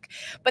the wreck.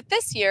 But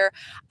this year,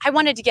 I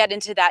wanted to get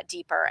into that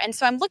deeper. And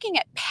so I'm looking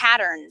at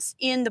patterns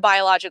in the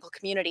biological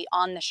community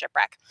on the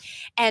shipwreck.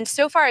 And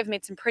so far, I've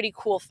made some pretty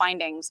cool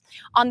findings.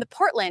 On the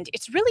Portland,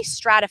 it's really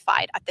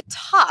stratified. At the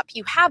top,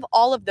 you have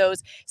all of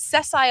those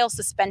sessile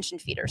suspension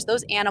feeders,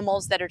 those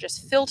animals that are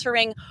just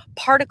filtering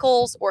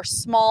particles or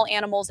small animals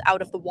animals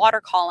out of the water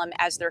column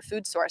as their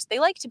food source. They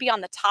like to be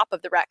on the top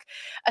of the wreck,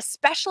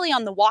 especially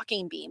on the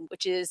walking beam,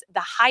 which is the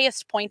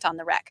highest point on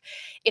the wreck.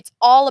 It's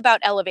all about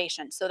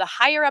elevation. So the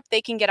higher up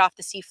they can get off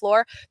the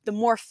seafloor, the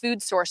more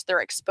food source they're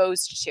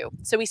exposed to.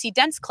 So we see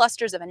dense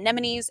clusters of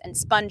anemones and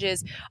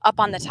sponges up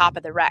on the top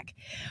of the wreck.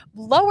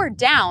 Lower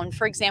down,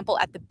 for example,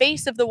 at the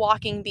base of the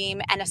walking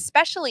beam, and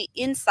especially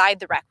inside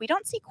the wreck, we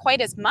don't see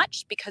quite as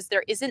much because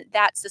there isn't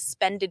that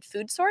suspended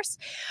food source,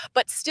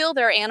 but still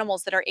there are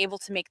animals that are able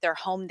to make their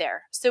home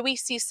there. So we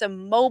see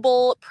some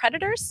mobile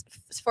predators,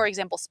 for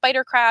example,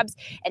 spider crabs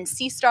and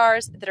sea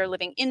stars that are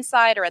living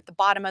inside or at the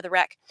bottom of the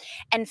wreck.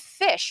 And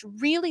fish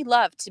really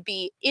love to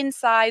be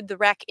inside the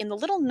wreck in the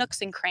little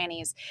nooks and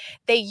crannies.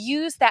 They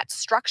use that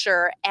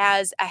structure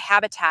as a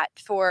habitat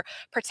for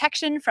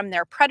protection from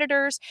their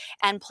predators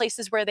and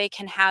places where they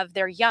can have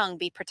their young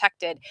be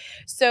protected.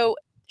 So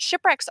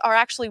shipwrecks are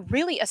actually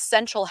really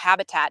essential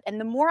habitat.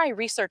 And the more I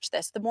research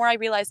this, the more I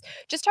realize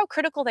just how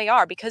critical they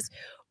are, because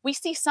we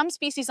see some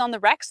species on the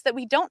wrecks that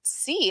we don't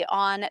see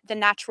on the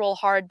natural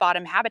hard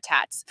bottom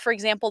habitats. For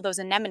example, those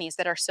anemones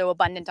that are so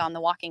abundant on the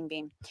walking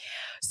beam.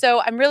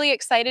 So I'm really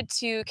excited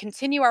to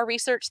continue our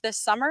research this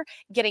summer.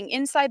 Getting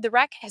inside the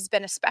wreck has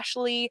been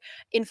especially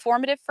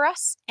informative for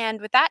us. And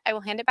with that, I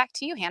will hand it back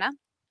to you, Hannah.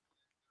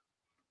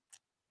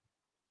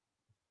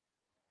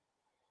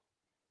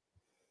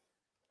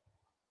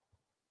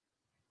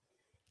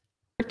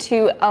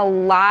 To a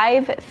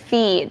live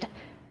feed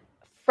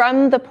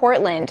from the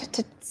Portland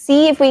to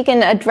see if we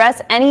can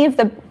address any of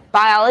the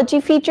biology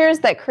features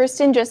that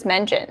Kristen just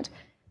mentioned.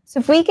 So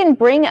if we can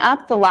bring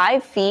up the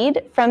live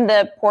feed from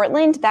the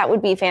Portland, that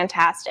would be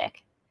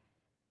fantastic.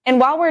 And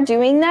while we're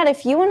doing that,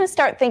 if you want to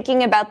start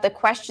thinking about the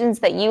questions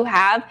that you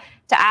have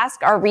to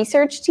ask our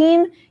research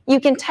team, you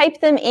can type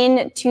them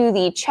into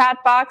the chat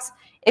box.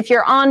 If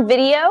you're on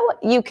video,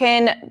 you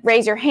can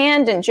raise your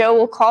hand and Joe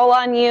will call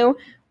on you.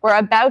 We're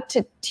about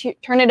to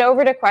turn it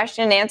over to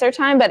question and answer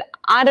time, but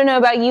I don't know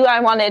about you. I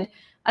wanted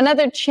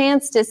another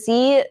chance to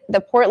see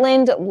the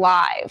Portland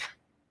live.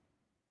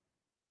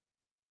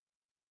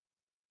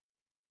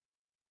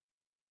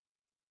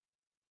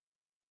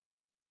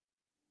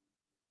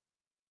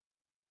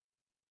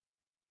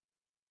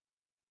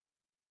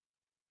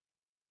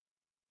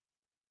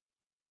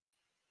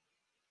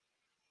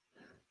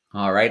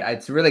 All right.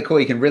 It's really cool.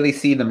 You can really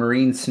see the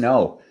marine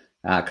snow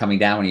coming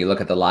down when you look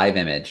at the live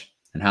image,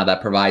 and how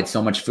that provides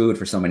so much food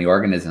for so many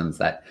organisms,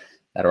 that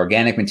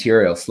organic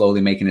material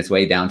slowly making its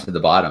way down to the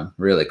bottom.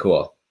 Really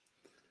cool.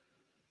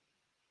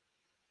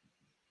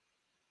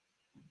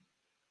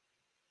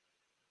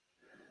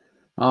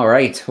 All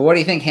right. What do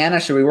you think,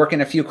 Hannah? Should we work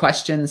in a few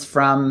questions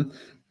from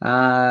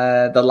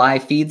the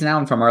live feeds now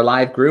and from our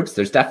live groups?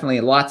 There's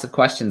definitely lots of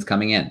questions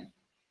coming in.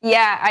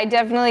 Yeah, I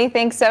definitely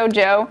think so,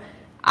 Joe.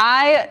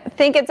 I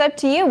think it's up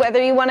to you whether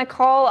you want to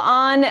call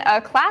on a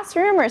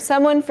classroom or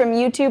someone from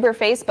YouTube or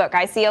Facebook.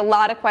 I see a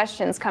lot of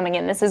questions coming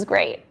in. This is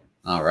great.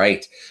 All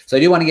right. So I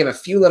do want to give a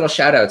few little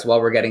shout outs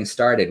while we're getting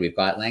started. We've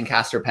got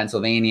Lancaster,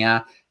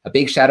 Pennsylvania. A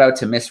big shout out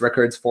to Miss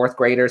Rickard's fourth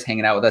graders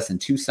hanging out with us in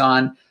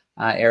Tucson,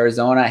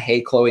 Arizona.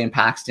 Hey, Chloe and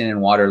Paxton in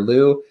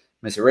Waterloo.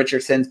 Miss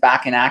Richardson's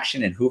back in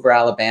action in Hoover,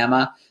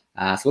 Alabama.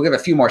 So we'll give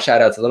a few more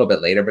shout outs a little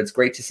bit later, but it's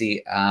great to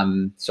see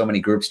so many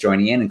groups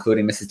joining in,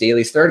 including Mrs.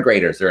 Daly's third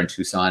graders. They're in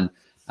Tucson,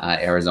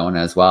 Arizona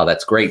as well.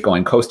 That's great,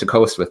 going coast to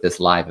coast with this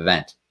live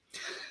event.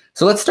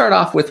 So let's start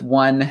off with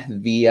one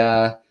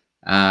via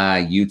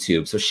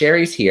YouTube. So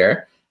Sherry's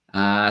here.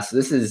 So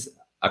this is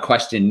a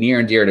question near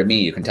and dear to me.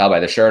 You can tell by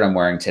the shirt I'm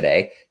wearing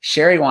today.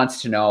 Sherry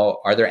wants to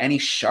know, are there any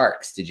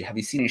sharks? Have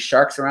you seen any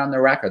sharks around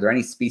the wreck? Are there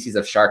any species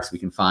of sharks we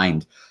can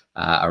find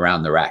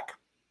around the wreck?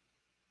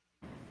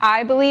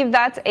 I believe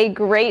that's a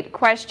great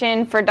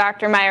question for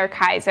Dr.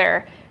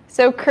 Meyer-Kaiser.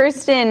 So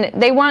Kirsten,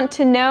 they want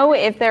to know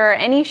if there are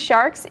any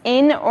sharks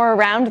in or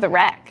around the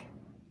wreck.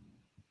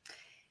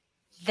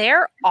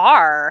 There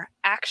are.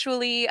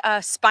 Actually,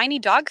 spiny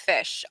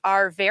dogfish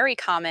are very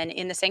common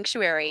in the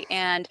sanctuary.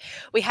 And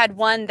we had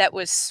one that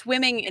was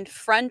swimming in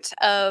front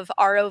of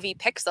ROV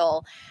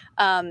Pixel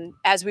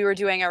as we were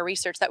doing our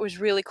research. That was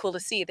really cool to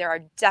see. There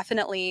are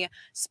definitely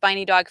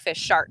spiny dogfish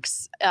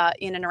sharks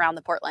in and around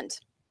the Portland.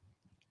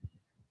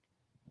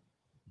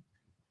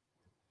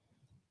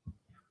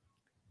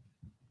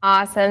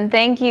 Awesome.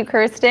 Thank you,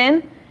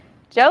 Kirsten.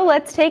 Joe,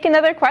 let's take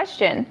another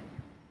question.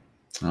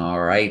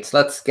 All right, so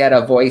let's get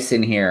a voice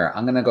in here.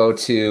 I'm going to go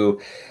to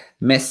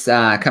Miss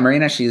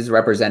Camarina. She's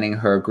representing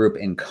her group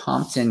in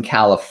Compton,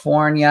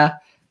 California.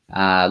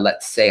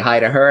 Let's say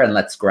hi to her and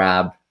let's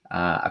grab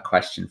a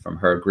question from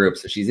her group.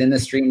 So she's in the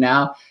stream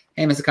now.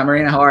 Hey, Miss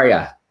Camarina, how are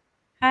you?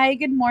 Hi,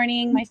 good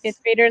morning. My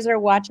fifth graders are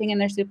watching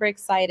and they're super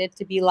excited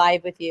to be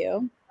live with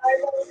you.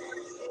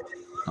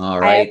 All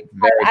right,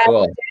 very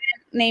cool.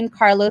 Named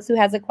Carlos who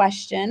has a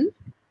question.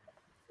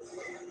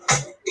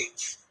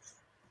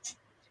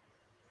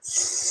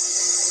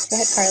 Go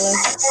ahead,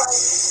 Carlos.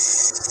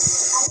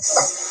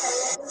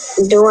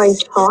 Do I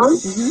talk?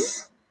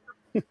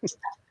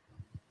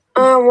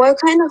 What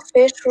kind of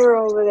fish were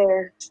over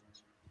there?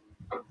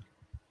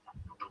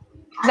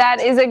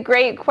 That is a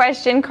great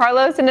question,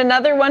 Carlos, and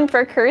another one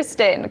for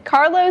Kirsten.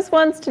 Carlos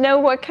wants to know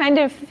what kind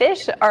of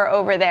fish are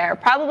over there.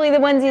 Probably the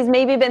ones he's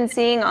maybe been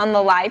seeing on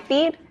the live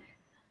feed.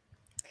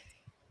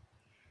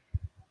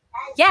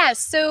 Yeah,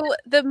 so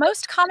the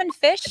most common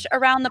fish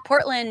around the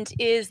Portland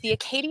is the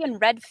Acadian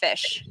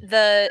redfish.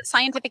 The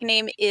scientific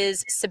name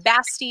is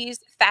Sebastes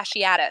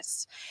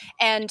fasciatus.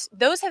 And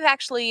those have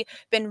actually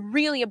been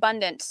really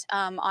abundant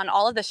on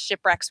all of the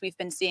shipwrecks we've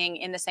been seeing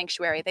in the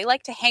sanctuary. They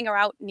like to hang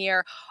out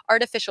near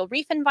artificial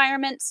reef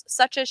environments,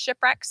 such as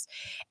shipwrecks.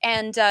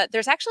 And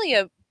there's actually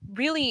a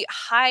really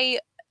high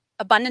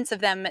abundance of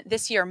them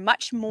this year,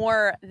 much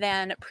more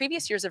than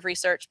previous years of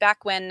research.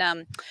 Back when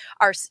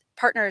our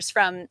partners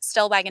from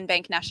Stellwagen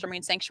Bank National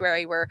Marine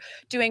Sanctuary were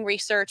doing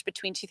research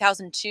between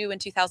 2002 and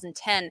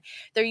 2010,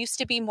 there used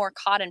to be more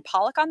cod and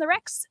pollock on the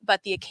wrecks,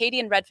 but the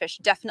Acadian redfish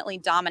definitely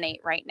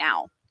dominate right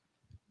now.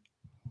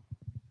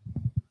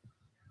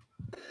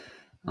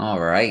 All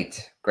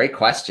right, great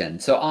question.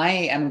 So I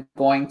am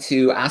going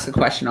to ask a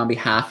question on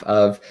behalf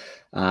of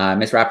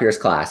Ms. Rapier's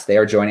class. They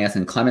are joining us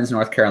in Clemens,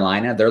 North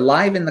Carolina. They're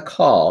live in the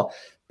call,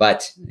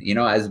 but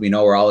as we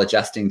know, we're all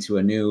adjusting to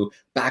a new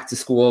back to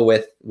school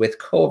with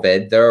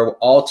COVID. They're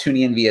all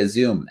tuning in via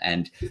Zoom,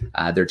 and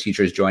their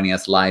teachers joining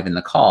us live in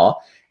the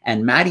call.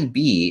 And Maddie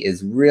B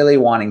is really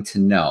wanting to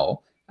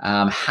know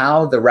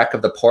how the wreck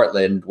of the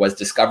Portland was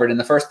discovered in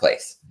the first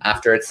place.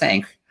 After it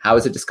sank, how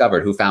was it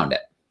discovered? Who found it?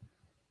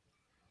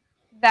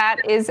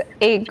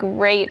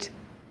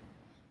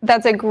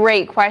 That's a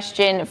great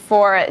question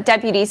for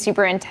Deputy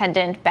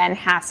Superintendent Ben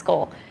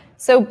Haskell.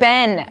 So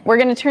Ben, we're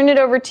going to turn it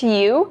over to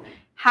you.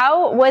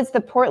 How was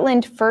the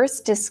Portland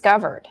first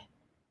discovered?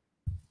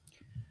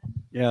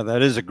 Yeah,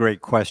 that is a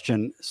great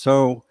question.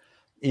 So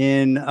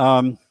in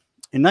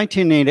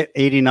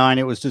 1989,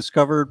 it was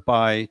discovered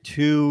by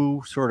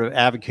two sort of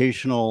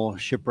avocational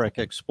shipwreck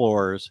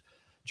explorers,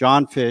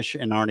 John Fish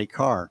and Arnie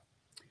Carr.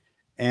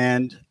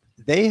 And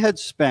they had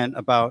spent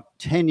about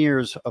 10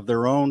 years of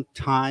their own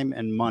time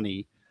and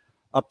money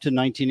up to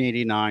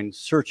 1989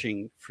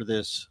 searching for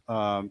this,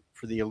 for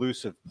the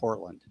elusive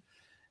Portland.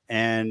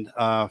 And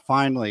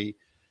finally,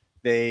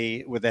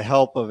 they, with the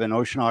help of an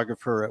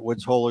oceanographer at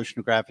Woods Hole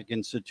Oceanographic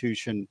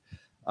Institution,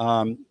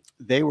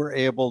 they were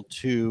able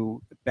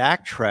to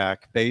backtrack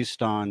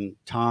based on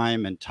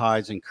time and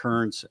tides and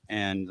currents,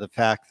 and the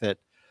fact that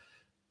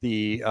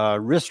the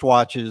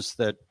wristwatches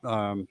that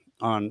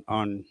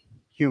on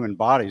human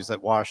bodies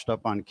that washed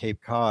up on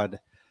Cape Cod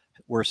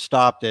were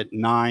stopped at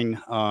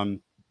 9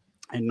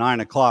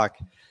 o'clock.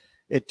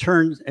 It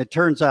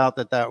turns out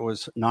that that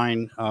was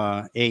 9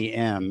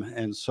 a.m.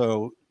 And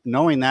so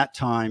knowing that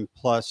time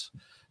plus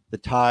the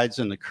tides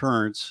and the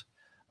currents,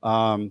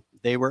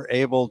 they were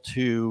able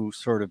to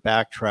sort of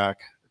backtrack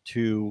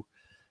to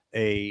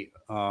a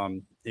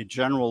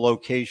general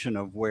location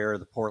of where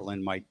the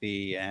Portland might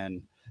be.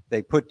 And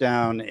they put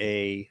down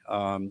a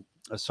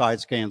side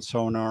scan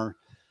sonar,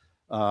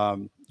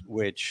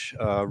 which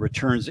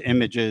returns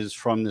images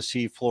from the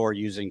seafloor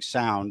using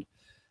sound.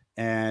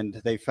 And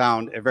they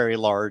found a very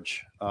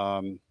large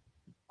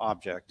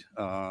object.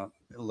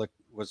 It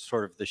was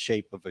sort of the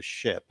shape of a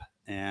ship.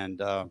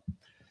 And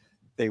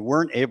they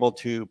weren't able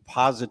to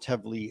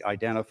positively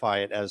identify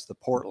it as the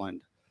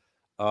Portland,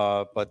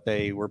 but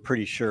they were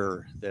pretty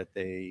sure that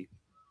they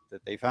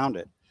found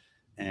it.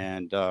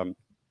 And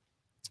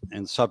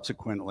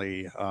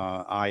subsequently,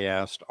 I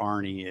asked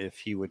Arnie if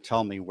he would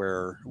tell me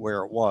where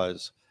it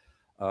was,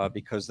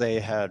 because they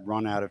had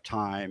run out of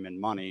time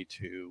and money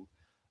to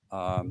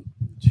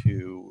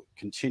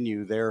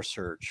continue their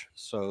search.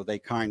 So they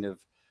kind of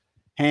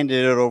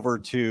handed it over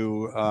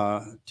to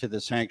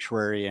the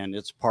sanctuary and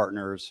its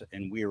partners,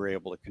 and we were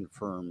able to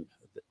confirm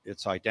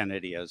its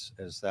identity as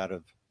that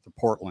of the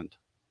Portland.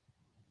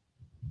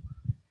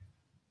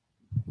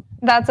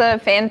 That's a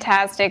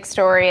fantastic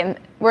story, and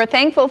we're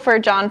thankful for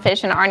John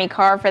Fish and Arnie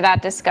Carr for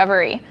that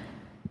discovery.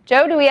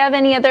 Joe, do we have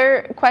any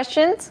other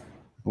questions?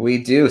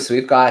 We do. So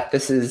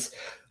this is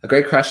a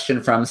great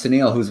question from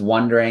Sunil, who's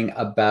wondering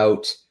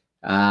about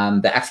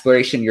the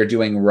exploration you're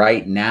doing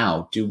right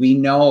now. Do we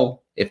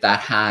know if that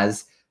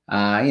has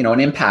an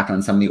impact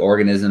on some of the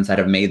organisms that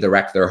have made the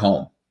wreck their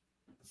home?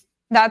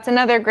 That's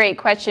another great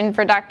question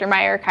for Dr.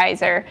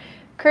 Meyer-Kaiser.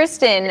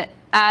 Kirsten,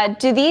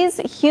 do these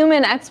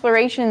human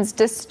explorations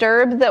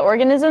disturb the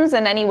organisms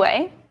in any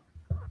way?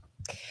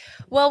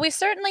 Well, we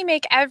certainly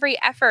make every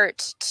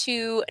effort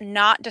to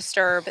not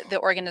disturb the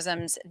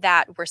organisms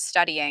that we're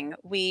studying.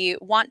 We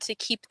want to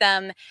keep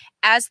them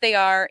as they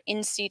are,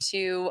 in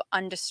situ,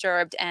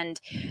 undisturbed, and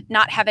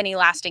not have any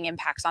lasting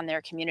impacts on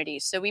their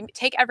communities. So we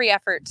take every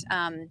effort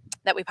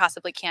that we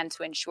possibly can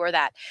to ensure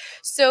that.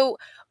 So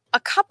a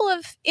couple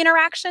of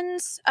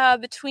interactions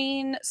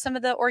between some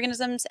of the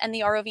organisms and the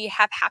ROV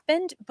have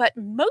happened, but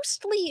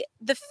mostly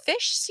the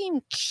fish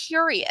seem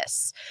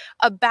curious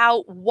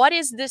about what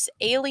is this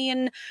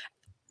alien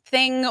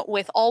thing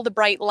with all the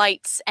bright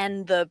lights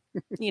and the,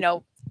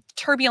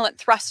 turbulent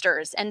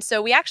thrusters. And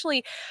so we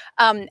actually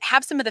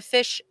have some of the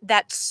fish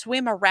that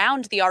swim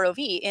around the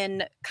ROV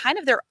in kind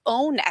of their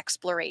own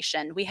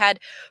exploration. We had,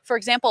 for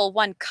example,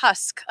 one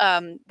cusk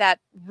that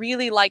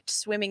really liked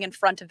swimming in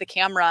front of the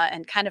camera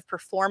and kind of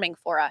performing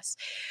for us.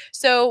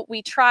 So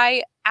we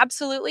try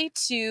absolutely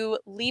to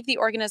leave the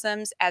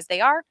organisms as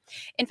they are.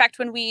 In fact,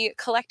 when we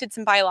collected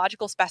some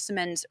biological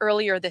specimens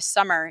earlier this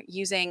summer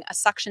using a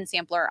suction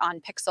sampler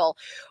on Pixel,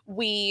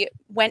 we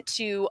went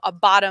to a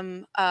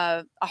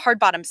hard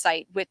bottom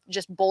site with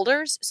just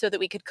boulders so that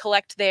we could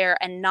collect there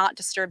and not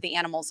disturb the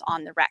animals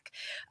on the wreck.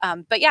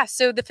 But yeah,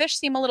 so the fish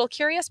seem a little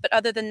curious, but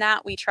other than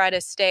that, we try to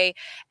stay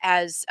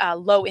as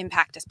low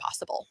impact as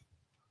possible.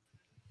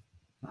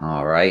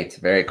 All right,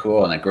 very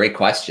cool, and a great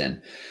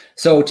question.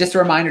 So just a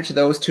reminder to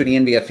those tuning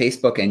in via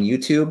Facebook and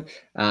YouTube,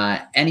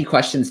 any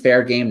questions,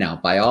 fair game now.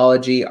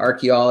 Biology,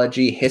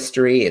 archaeology,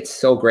 history. It's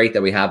so great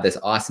that we have this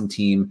awesome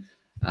team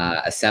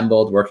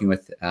assembled, working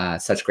with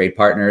such great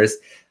partners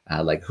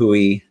like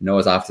Hui,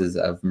 Noah's Offices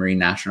of Marine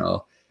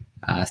National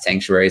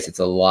Sanctuaries. It's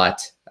a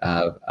lot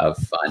of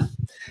fun.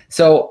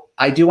 So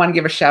I do want to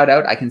give a shout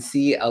out. I can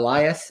see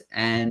Elias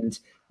and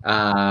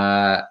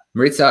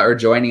Maritza are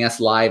joining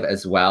us live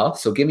as well.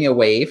 So give me a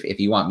wave if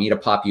you want me to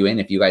pop you in.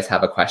 If you guys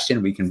have a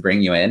question, we can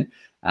bring you in.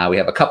 We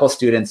have a couple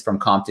students from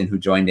Compton who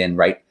joined in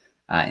right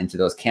into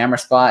those camera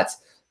spots,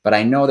 but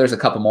I know there's a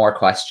couple more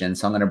questions.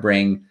 So I'm going to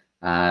bring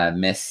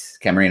Miss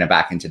Camarina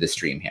back into the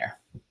stream here.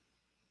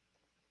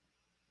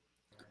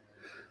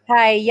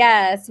 Hi,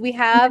 yes, we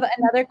have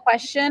another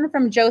question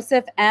from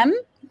Joseph M.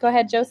 Go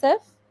ahead,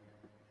 Joseph.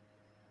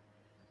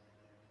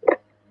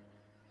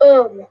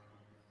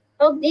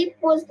 How deep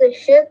was the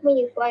ship when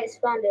you guys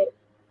found it?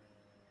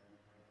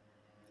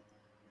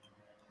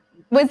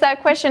 Was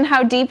that question,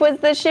 how deep was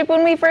the ship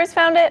when we first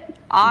found it?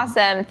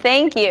 Awesome,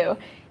 thank you.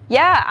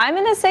 Yeah, I'm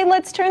gonna say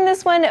let's turn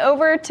this one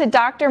over to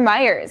Dr.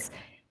 Myers.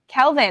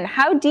 Kelvin,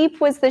 how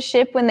deep was the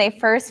ship when they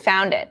first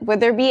found it?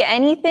 Would there be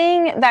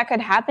anything that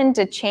could happen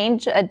to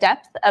change a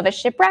depth of a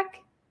shipwreck?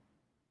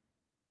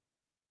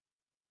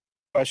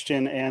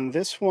 Question, and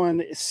this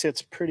one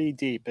sits pretty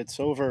deep. It's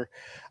over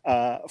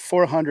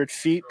 400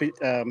 feet,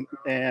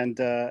 and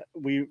I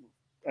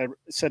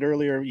said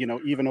earlier,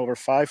 even over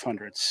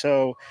 500.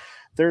 So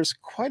there's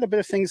quite a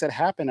bit of things that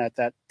happen at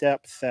that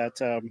depth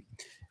that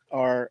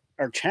are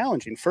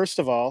challenging. First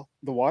of all,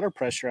 the water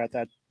pressure at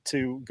that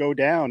to go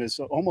down is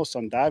almost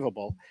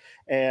undivable,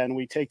 and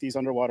we take these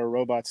underwater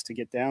robots to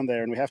get down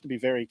there, and we have to be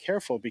very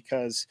careful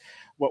because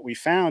what we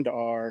found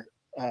are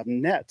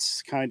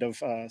nets kind of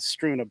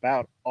strewn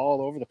about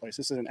all over the place.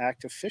 This is an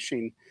active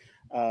fishing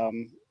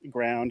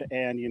ground,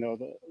 and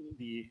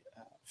the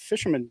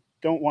fishermen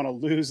don't want to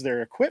lose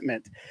their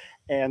equipment,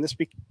 and this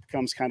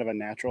becomes kind of a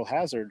natural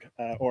hazard,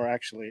 or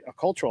actually a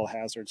cultural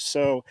hazard.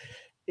 So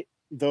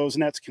those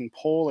nets can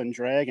pull and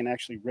drag and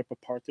actually rip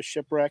apart the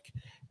shipwreck.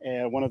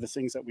 And one of the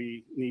things that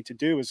we need to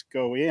do is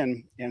go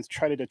in and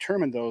try to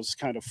determine those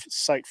kind of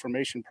site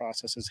formation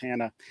processes,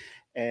 Hannah.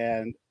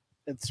 And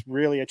it's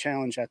really a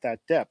challenge at that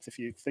depth. If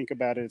you think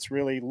about it, it's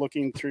really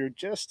looking through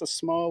just a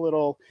small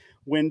little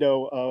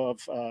window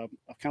of kind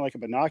of like a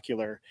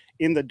binocular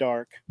in the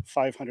dark,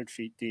 500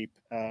 feet deep.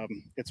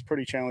 It's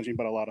pretty challenging,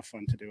 but a lot of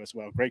fun to do as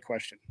well. Great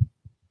question.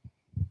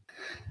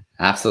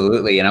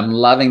 Absolutely. And I'm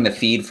loving the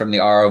feed from the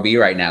ROV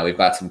right now. We've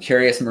got some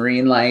curious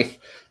marine life.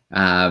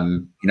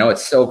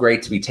 It's so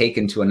great to be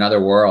taken to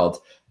another world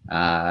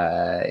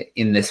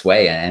in this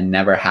way and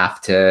never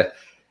have to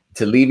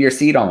leave your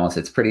seat almost.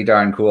 It's pretty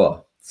darn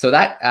cool. So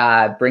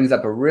that brings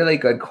up a really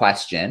good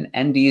question.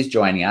 ND is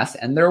joining us,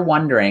 and they're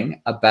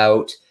wondering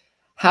about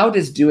how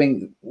does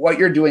doing what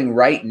you're doing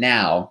right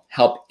now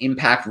help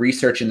impact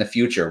research in the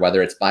future,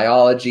 whether it's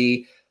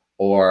biology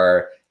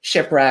or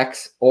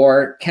shipwrecks,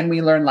 or can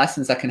we learn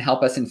lessons that can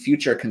help us in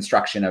future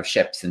construction of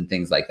ships and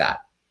things like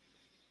that?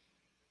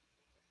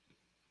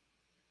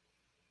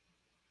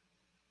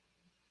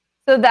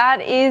 So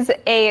that is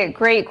a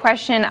great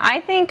question.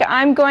 I think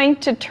I'm going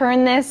to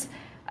turn this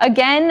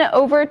again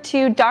over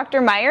to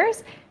Dr.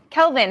 Myers.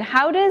 Kelvin,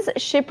 how does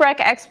shipwreck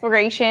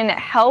exploration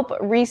help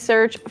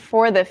research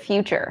for the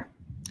future?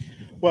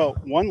 Well,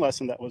 one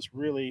lesson that was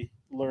really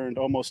learned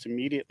almost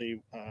immediately,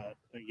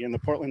 again, the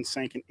Portland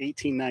sank in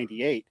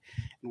 1898,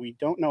 and we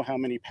don't know how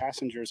many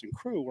passengers and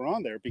crew were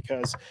on there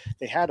because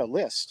they had a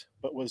list,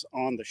 but was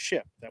on the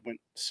ship that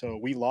went, so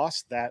we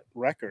lost that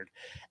record.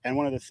 And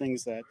one of the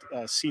things that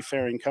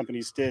seafaring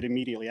companies did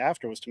immediately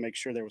after was to make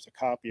sure there was a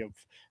copy of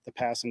the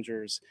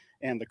passengers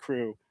and the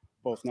crew,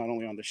 both not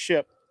only on the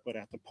ship, but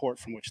at the port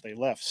from which they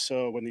left.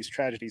 So when these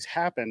tragedies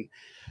happen,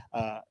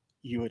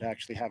 you would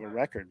actually have a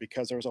record,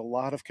 because there was a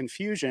lot of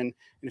confusion. And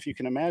if you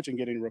can imagine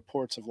getting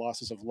reports of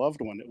losses of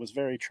loved one, it was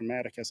very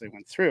traumatic as they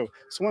went through.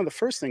 So one of the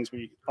first things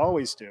we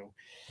always do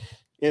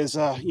is,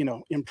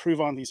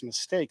 improve on these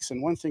mistakes.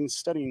 And one thing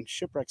studying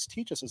shipwrecks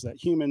teaches us is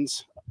that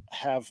humans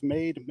have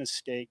made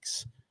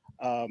mistakes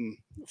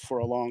for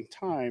a long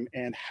time.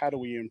 And how do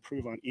we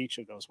improve on each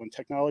of those? When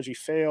technology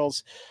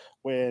fails,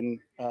 when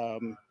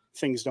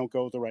things don't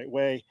go the right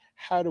way,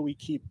 how do we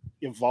keep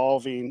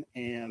evolving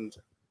and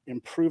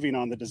improving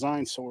on the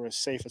design so we're as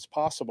safe as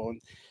possible.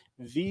 And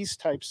these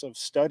types of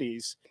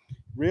studies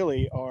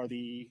really are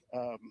the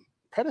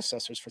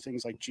predecessors for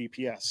things like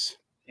GPS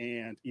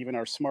and even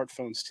our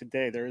smartphones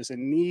today. There is a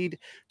need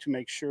to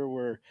make sure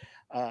we're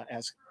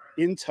as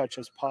in touch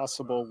as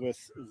possible with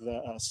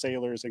the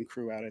sailors and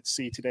crew out at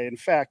sea today. In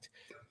fact,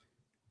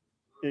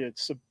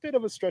 it's a bit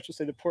of a stretch to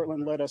say that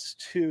Portland led us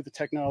to the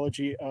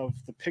technology of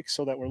the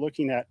pixel that we're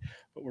looking at,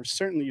 but we're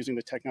certainly using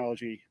the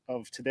technology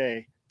of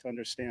today to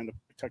understand the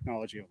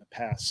technology of the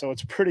past. So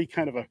it's pretty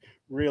kind of a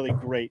really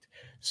great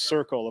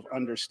circle of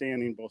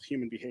understanding both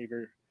human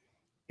behavior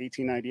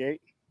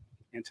 1898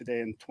 and today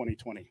in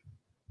 2020.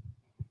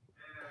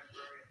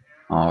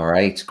 All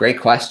right, great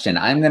question.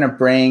 I'm going to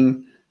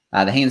bring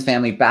the Haynes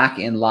family back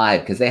in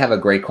live because they have a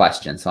great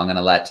question. So I'm going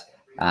to let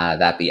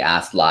that be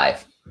asked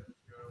live.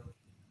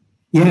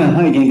 Yeah,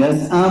 hi again,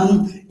 guys.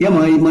 Yeah,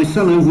 my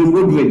son over in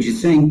Woodridge is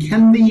saying,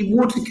 can the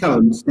water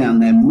currents down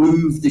there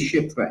move the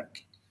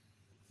shipwreck?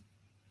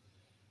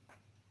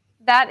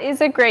 That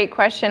is a great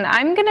question.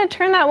 I'm going to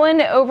turn that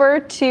one over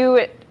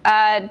to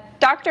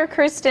Dr.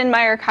 Kirsten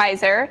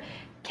Meyer-Kaiser.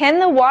 Can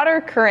the water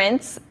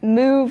currents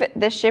move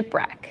the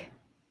shipwreck?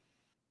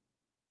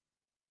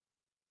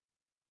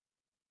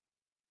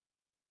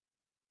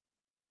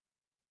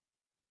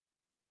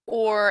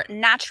 Or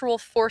natural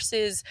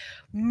forces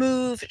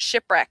move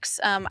shipwrecks.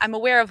 I'm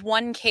aware of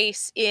one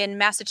case in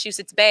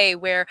Massachusetts Bay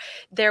where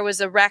there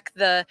was a wreck.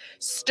 The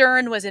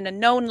stern was in a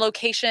known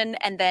location,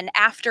 and then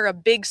after a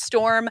big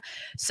storm,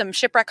 some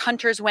shipwreck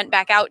hunters went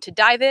back out to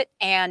dive it,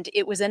 and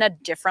it was in a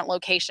different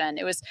location.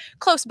 It was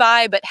close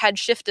by, but had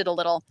shifted a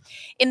little.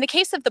 In the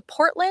case of the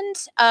Portland,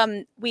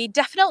 we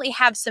definitely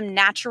have some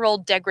natural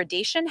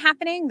degradation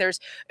happening.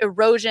 There's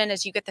erosion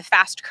as you get the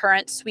fast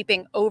current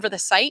sweeping over the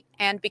site,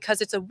 and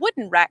because it's a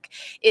wooden wreck,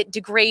 it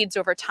degrades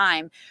over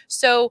time.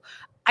 So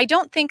I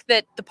don't think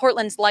that the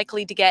Portland's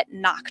likely to get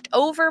knocked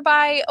over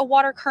by a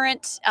water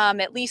current,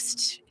 at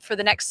least for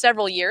the next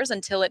several years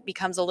until it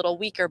becomes a little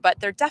weaker. But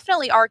there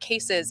definitely are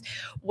cases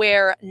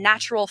where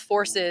natural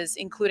forces,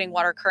 including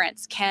water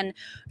currents, can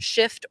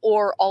shift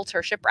or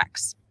alter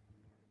shipwrecks.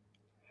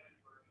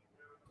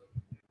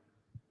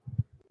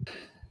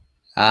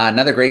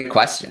 Another great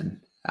question.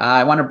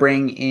 I want to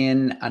bring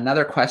in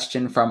another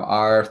question from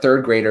our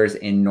third graders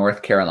in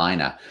North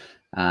Carolina.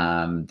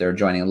 They're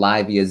joining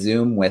live via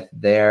Zoom with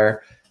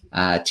their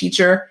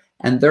teacher,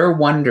 and they're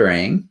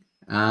wondering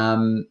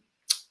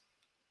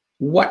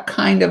what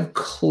kind of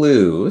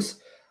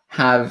clues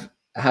have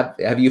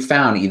you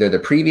found either the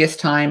previous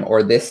time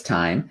or this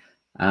time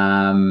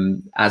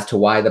as to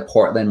why the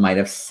Portland might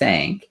have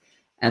sank?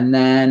 And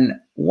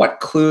then what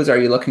clues are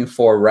you looking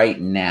for right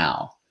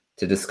now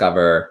to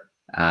discover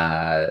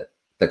the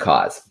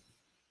cause?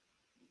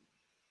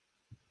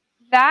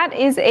 That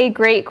is a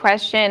great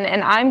question,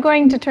 and I'm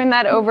going to turn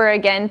that over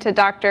again to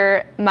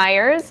Dr.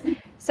 Myers.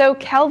 So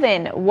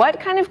Kelvin, what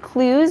kind of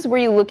clues were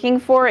you looking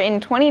for in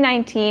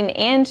 2019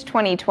 and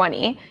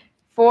 2020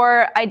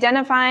 for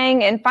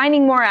identifying and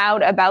finding more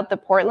out about the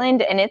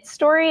Portland and its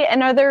story?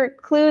 And are there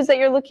clues that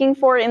you're looking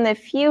for in the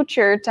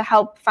future to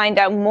help find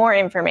out more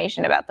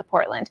information about the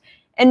Portland?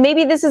 And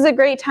maybe this is a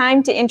great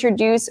time to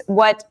introduce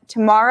what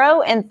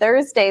tomorrow and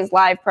Thursday's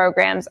live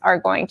programs are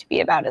going to be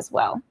about as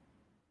well.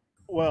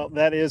 Well,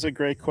 that is a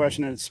great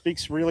question, and it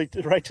speaks really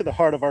right to the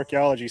heart of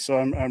archaeology. So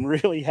I'm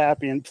really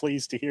happy and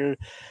pleased to hear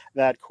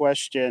that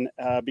question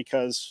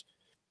because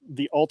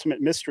the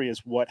ultimate mystery is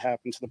what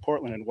happened to the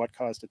Portland and what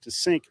caused it to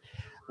sink.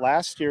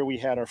 Last year, we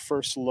had our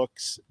first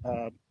looks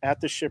at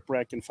the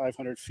shipwreck in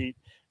 500 feet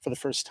for the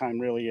first time,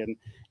 really,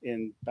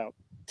 in about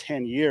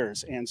 10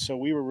 years. And so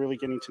we were really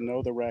getting to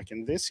know the wreck.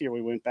 And this year,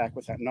 we went back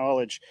with that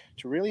knowledge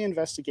to really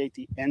investigate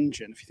the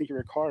engine. If you think of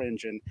your car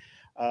engine,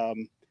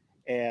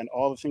 and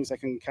all the things that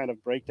can kind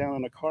of break down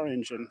on a car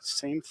engine,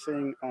 same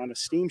thing on a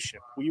steamship.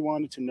 We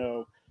wanted to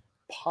know,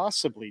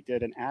 possibly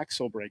did an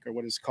axle brake, or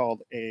what is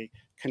called a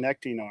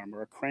connecting arm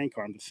or a crank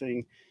arm,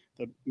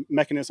 the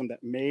mechanism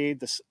that made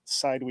the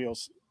side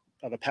wheels,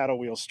 the paddle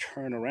wheels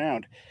turn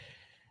around.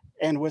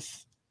 And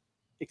with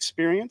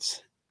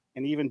experience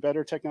and even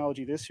better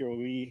technology this year,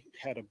 we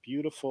had a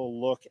beautiful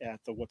look at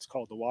what's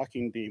called the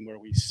walking beam, where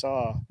we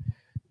saw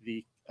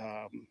the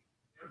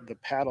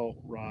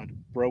paddle rod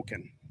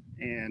broken.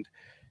 And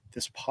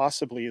this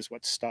possibly is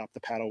what stopped the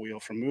paddle wheel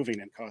from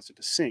moving and caused it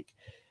to sink.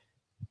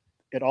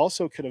 It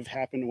also could have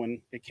happened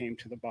when it came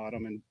to the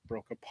bottom and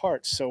broke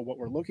apart. So what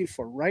we're looking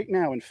for right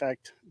now, in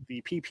fact,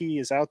 the PP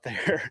is out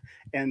there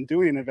and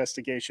doing an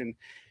investigation,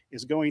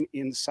 is going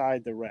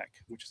inside the wreck,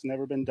 which has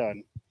never been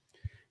done.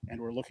 And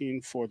we're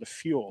looking for the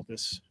fuel.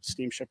 This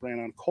steamship ran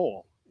on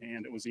coal,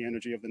 and it was the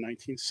energy of the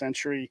 19th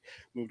century,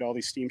 moved all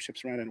these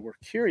steamships around, and we're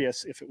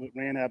curious if it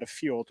ran out of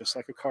fuel, just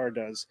like a car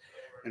does.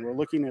 And we're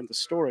looking at the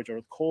storage or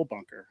the coal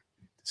bunker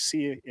to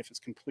see if it's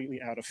completely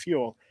out of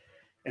fuel.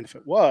 And if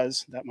it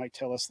was, that might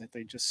tell us that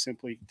they just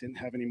simply didn't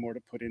have any more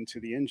to put into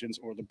the engines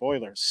or the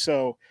boilers.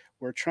 So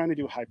we're trying to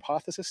do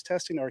hypothesis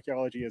testing.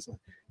 Archaeology is a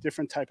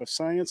different type of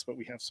science, but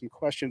we have some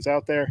questions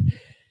out there.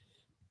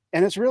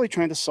 And it's really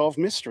trying to solve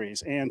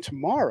mysteries. And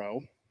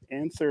tomorrow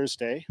and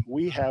Thursday,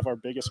 we have our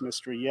biggest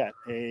mystery yet,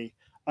 a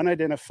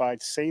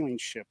unidentified sailing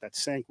ship that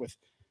sank with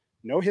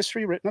no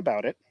history written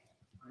about it,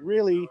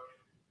 really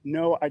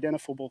no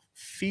identifiable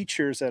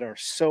features that are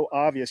so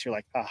obvious. You're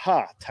like,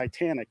 aha,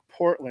 Titanic,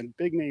 Portland,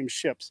 big name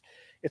ships.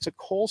 It's a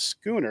coal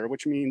schooner,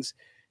 which means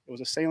it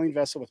was a sailing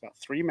vessel with about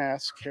 3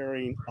 masts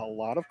carrying a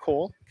lot of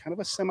coal, kind of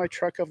a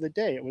semi-truck of the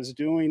day. It was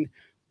doing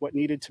what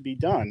needed to be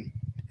done.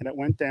 And it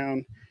went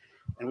down,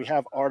 and we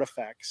have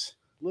artifacts,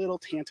 little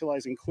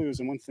tantalizing clues.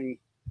 And one thing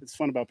that's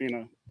fun about being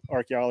an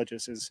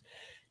archaeologist is,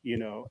 you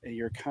know,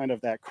 you're kind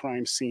of that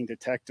crime scene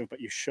detective, but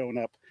you've shown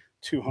up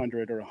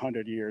 200 or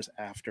 100 years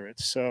after it.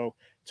 So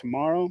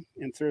tomorrow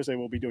and Thursday,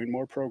 we'll be doing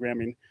more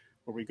programming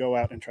where we go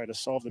out and try to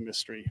solve the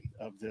mystery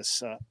of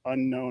this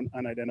unknown,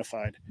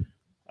 unidentified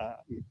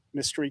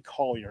mystery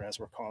collier, as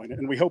we're calling it.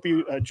 And we hope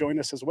you join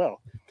us as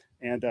well.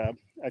 And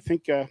I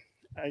think I'll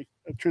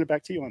turn it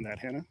back to you on that,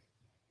 Hannah.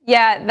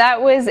 Yeah,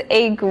 that was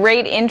a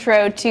great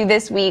intro to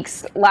this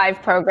week's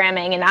live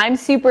programming, and I'm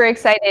super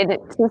excited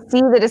to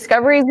see the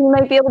discoveries we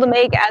might be able to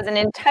make as an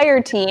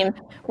entire team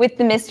with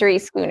the mystery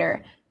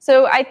schooner.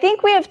 So I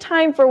think we have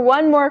time for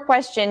one more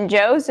question,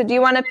 Joe. So do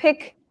you want to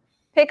pick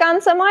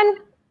on someone?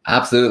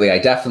 Absolutely, I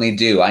definitely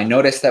do. I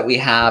noticed that we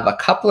have a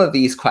couple of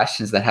these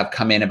questions that have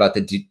come in about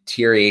the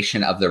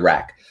deterioration of the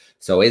wreck.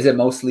 So is it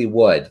mostly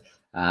wood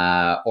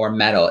or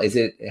metal? Is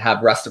it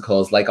have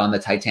rusticles like on the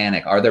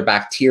Titanic? Are there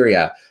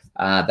bacteria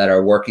that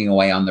are working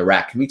away on the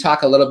wreck? Can we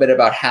talk a little bit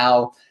about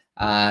how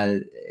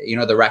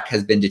the wreck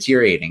has been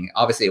deteriorating?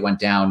 Obviously, it went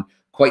down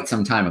quite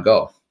some time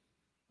ago.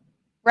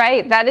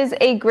 Right, that is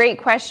a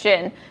great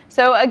question.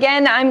 So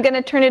again, I'm going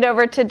to turn it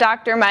over to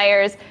Dr.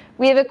 Myers.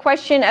 We have a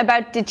question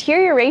about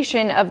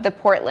deterioration of the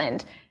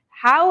Portland.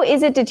 How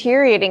is it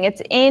deteriorating?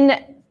 It's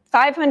in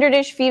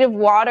 500-ish feet of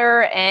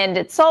water, and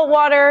it's salt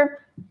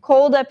water,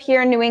 cold up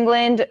here in New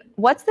England.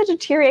 What's the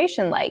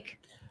deterioration like?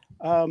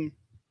 So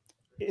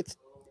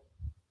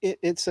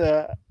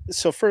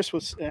first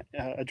was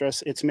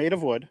address. It's made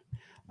of wood.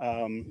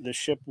 The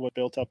ship was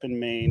built up in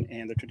Maine,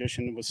 and the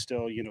tradition was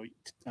still,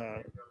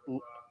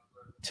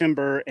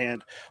 timber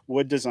and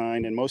wood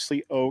design, and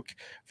mostly oak,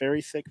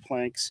 very thick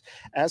planks.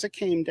 As it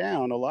came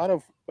down, a lot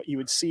of what you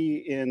would see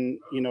in,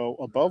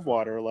 above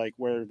water, like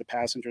where the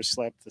passengers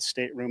slept, the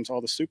staterooms,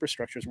 all the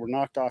superstructures were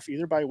knocked off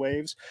either by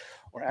waves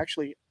or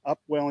actually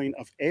upwelling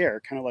of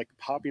air, kind of like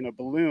popping a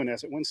balloon.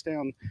 As it went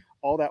down,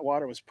 all that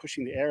water was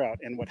pushing the air out.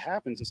 And what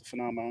happens is a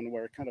phenomenon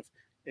where it kind of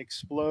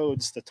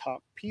explodes the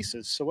top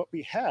pieces. So what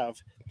we have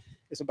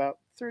is about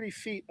 30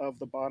 feet of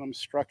the bottom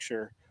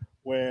structure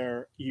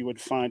where you would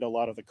find a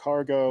lot of the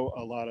cargo,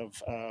 a lot of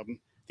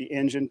the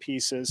engine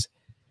pieces.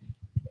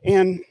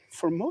 And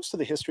for most of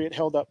the history, it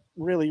held up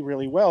really,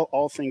 really well,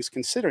 all things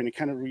considering. It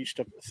kind of reached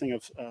a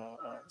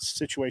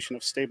situation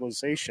of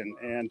stabilization.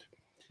 And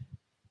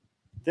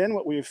then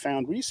what we've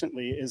found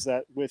recently is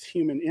that with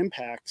human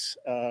impacts,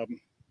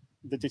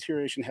 the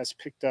deterioration has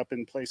picked up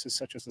in places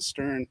such as the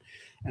stern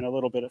and a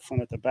little bit at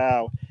front at the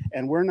bow.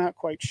 And we're not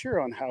quite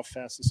sure on how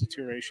fast this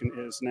deterioration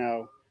is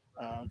now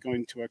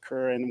going to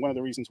occur. And one of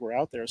the reasons we're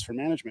out there is for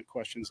management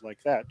questions like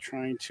that,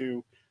 trying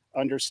to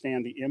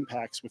understand the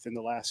impacts within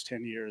the last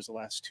 10 years, the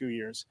last 2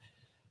 years.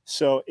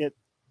 So it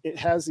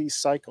has these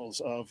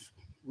cycles of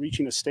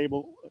reaching a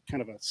stable,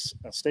 kind of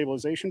a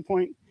stabilization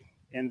point,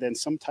 and then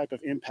some type of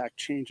impact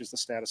changes the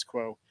status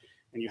quo,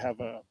 and you have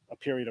a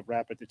period of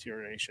rapid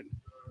deterioration.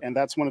 And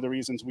that's one of the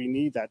reasons we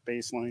need that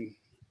baseline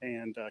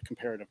and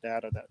comparative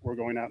data that we're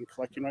going out and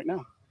collecting right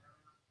now.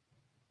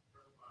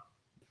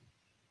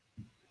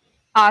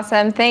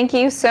 Awesome. Thank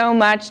you so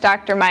much,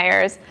 Dr.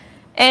 Myers.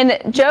 And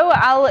Joe,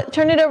 I'll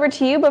turn it over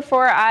to you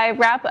before I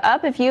wrap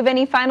up. If you have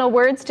any final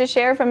words to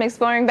share from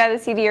Exploring by the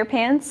Seat of Your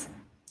Pants.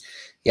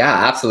 Yeah,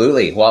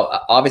 absolutely.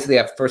 Well, obviously,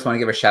 I first want to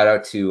give a shout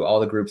out to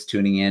all the groups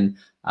tuning in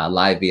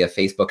live via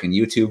Facebook and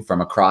YouTube from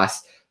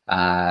across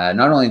not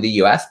only the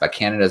US, but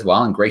Canada as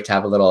well. And great to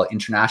have a little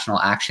international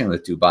action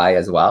with Dubai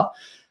as well.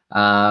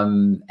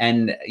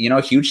 And,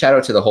 huge shout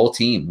out to the whole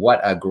team.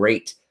 What a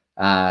great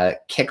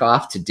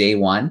kickoff to day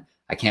one.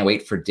 I can't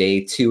wait for day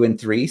 2 and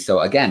 3.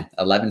 So again,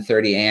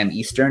 11:30 a.m.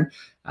 Eastern.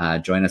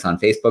 Join us on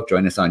Facebook,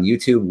 join us on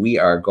YouTube. We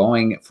are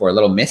going for a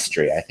little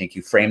mystery. I think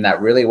you framed that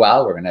really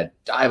well. We're going to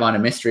dive on a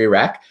mystery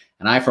wreck.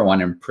 And I, for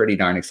one, am pretty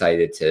darn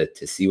excited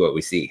to see what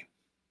we see.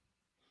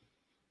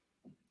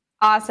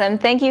 Awesome.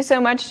 Thank you so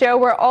much, Joe.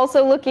 We're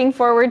also looking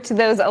forward to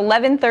those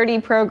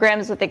 11:30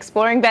 programs with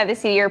Exploring by the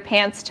Seat of Your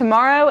Pants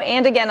tomorrow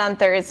and again on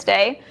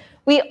Thursday.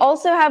 We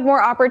also have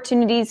more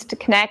opportunities to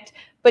connect,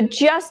 but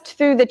just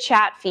through the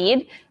chat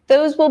feed.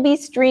 Those will be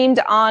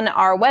streamed on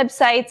our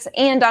websites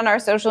and on our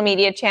social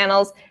media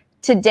channels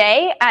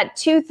today at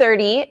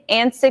 2:30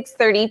 and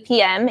 6:30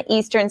 p.m.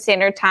 Eastern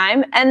Standard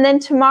Time. And then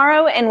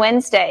tomorrow and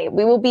Wednesday,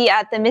 we will be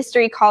at the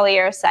Mystery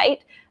Collier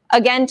site.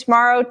 Again,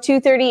 tomorrow,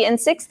 2:30 and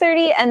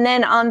 6:30, and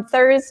then on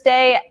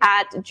Thursday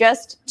at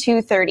just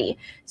 2:30.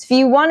 So if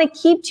you want to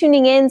keep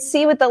tuning in,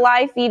 see what the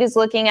live feed is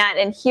looking at,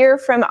 and hear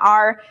from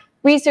our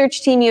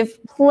research team, you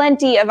have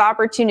plenty of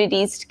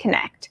opportunities to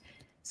connect.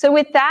 So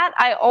with that,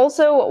 I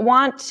also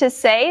want to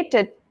say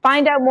to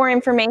find out more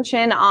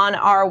information on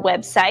our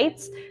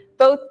websites.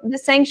 Both the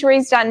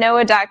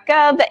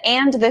sanctuaries.noaa.gov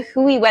and the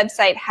WHOI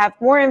website have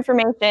more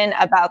information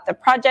about the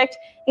project,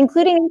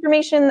 including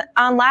information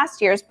on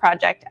last year's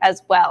project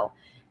as well.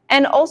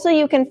 And also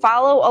you can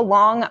follow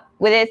along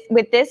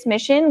with this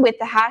mission with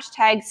the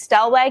hashtag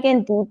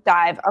Stellwagen Deep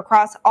Dive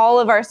across all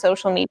of our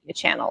social media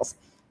channels.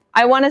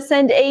 I want to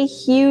send a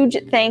huge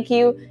thank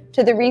you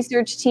to the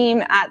research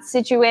team at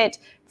Situate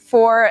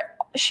for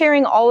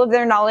sharing all of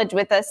their knowledge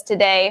with us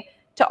today,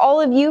 to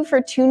all of you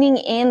for tuning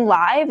in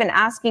live and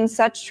asking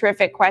such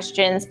terrific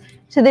questions,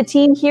 to the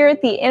team here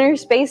at the Inner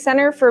Space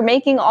Center for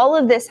making all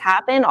of this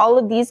happen, all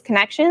of these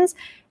connections,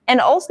 and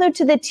also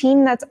to the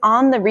team that's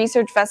on the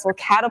research vessel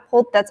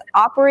Catapult that's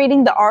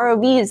operating the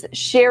ROVs,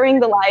 sharing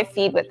the live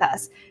feed with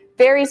us.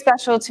 Very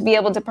special to be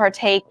able to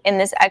partake in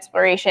this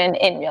exploration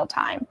in real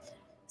time.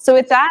 So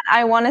with that,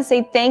 I want to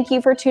say thank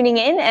you for tuning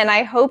in, and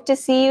I hope to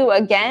see you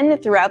again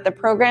throughout the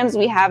programs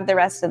we have the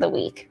rest of the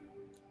week.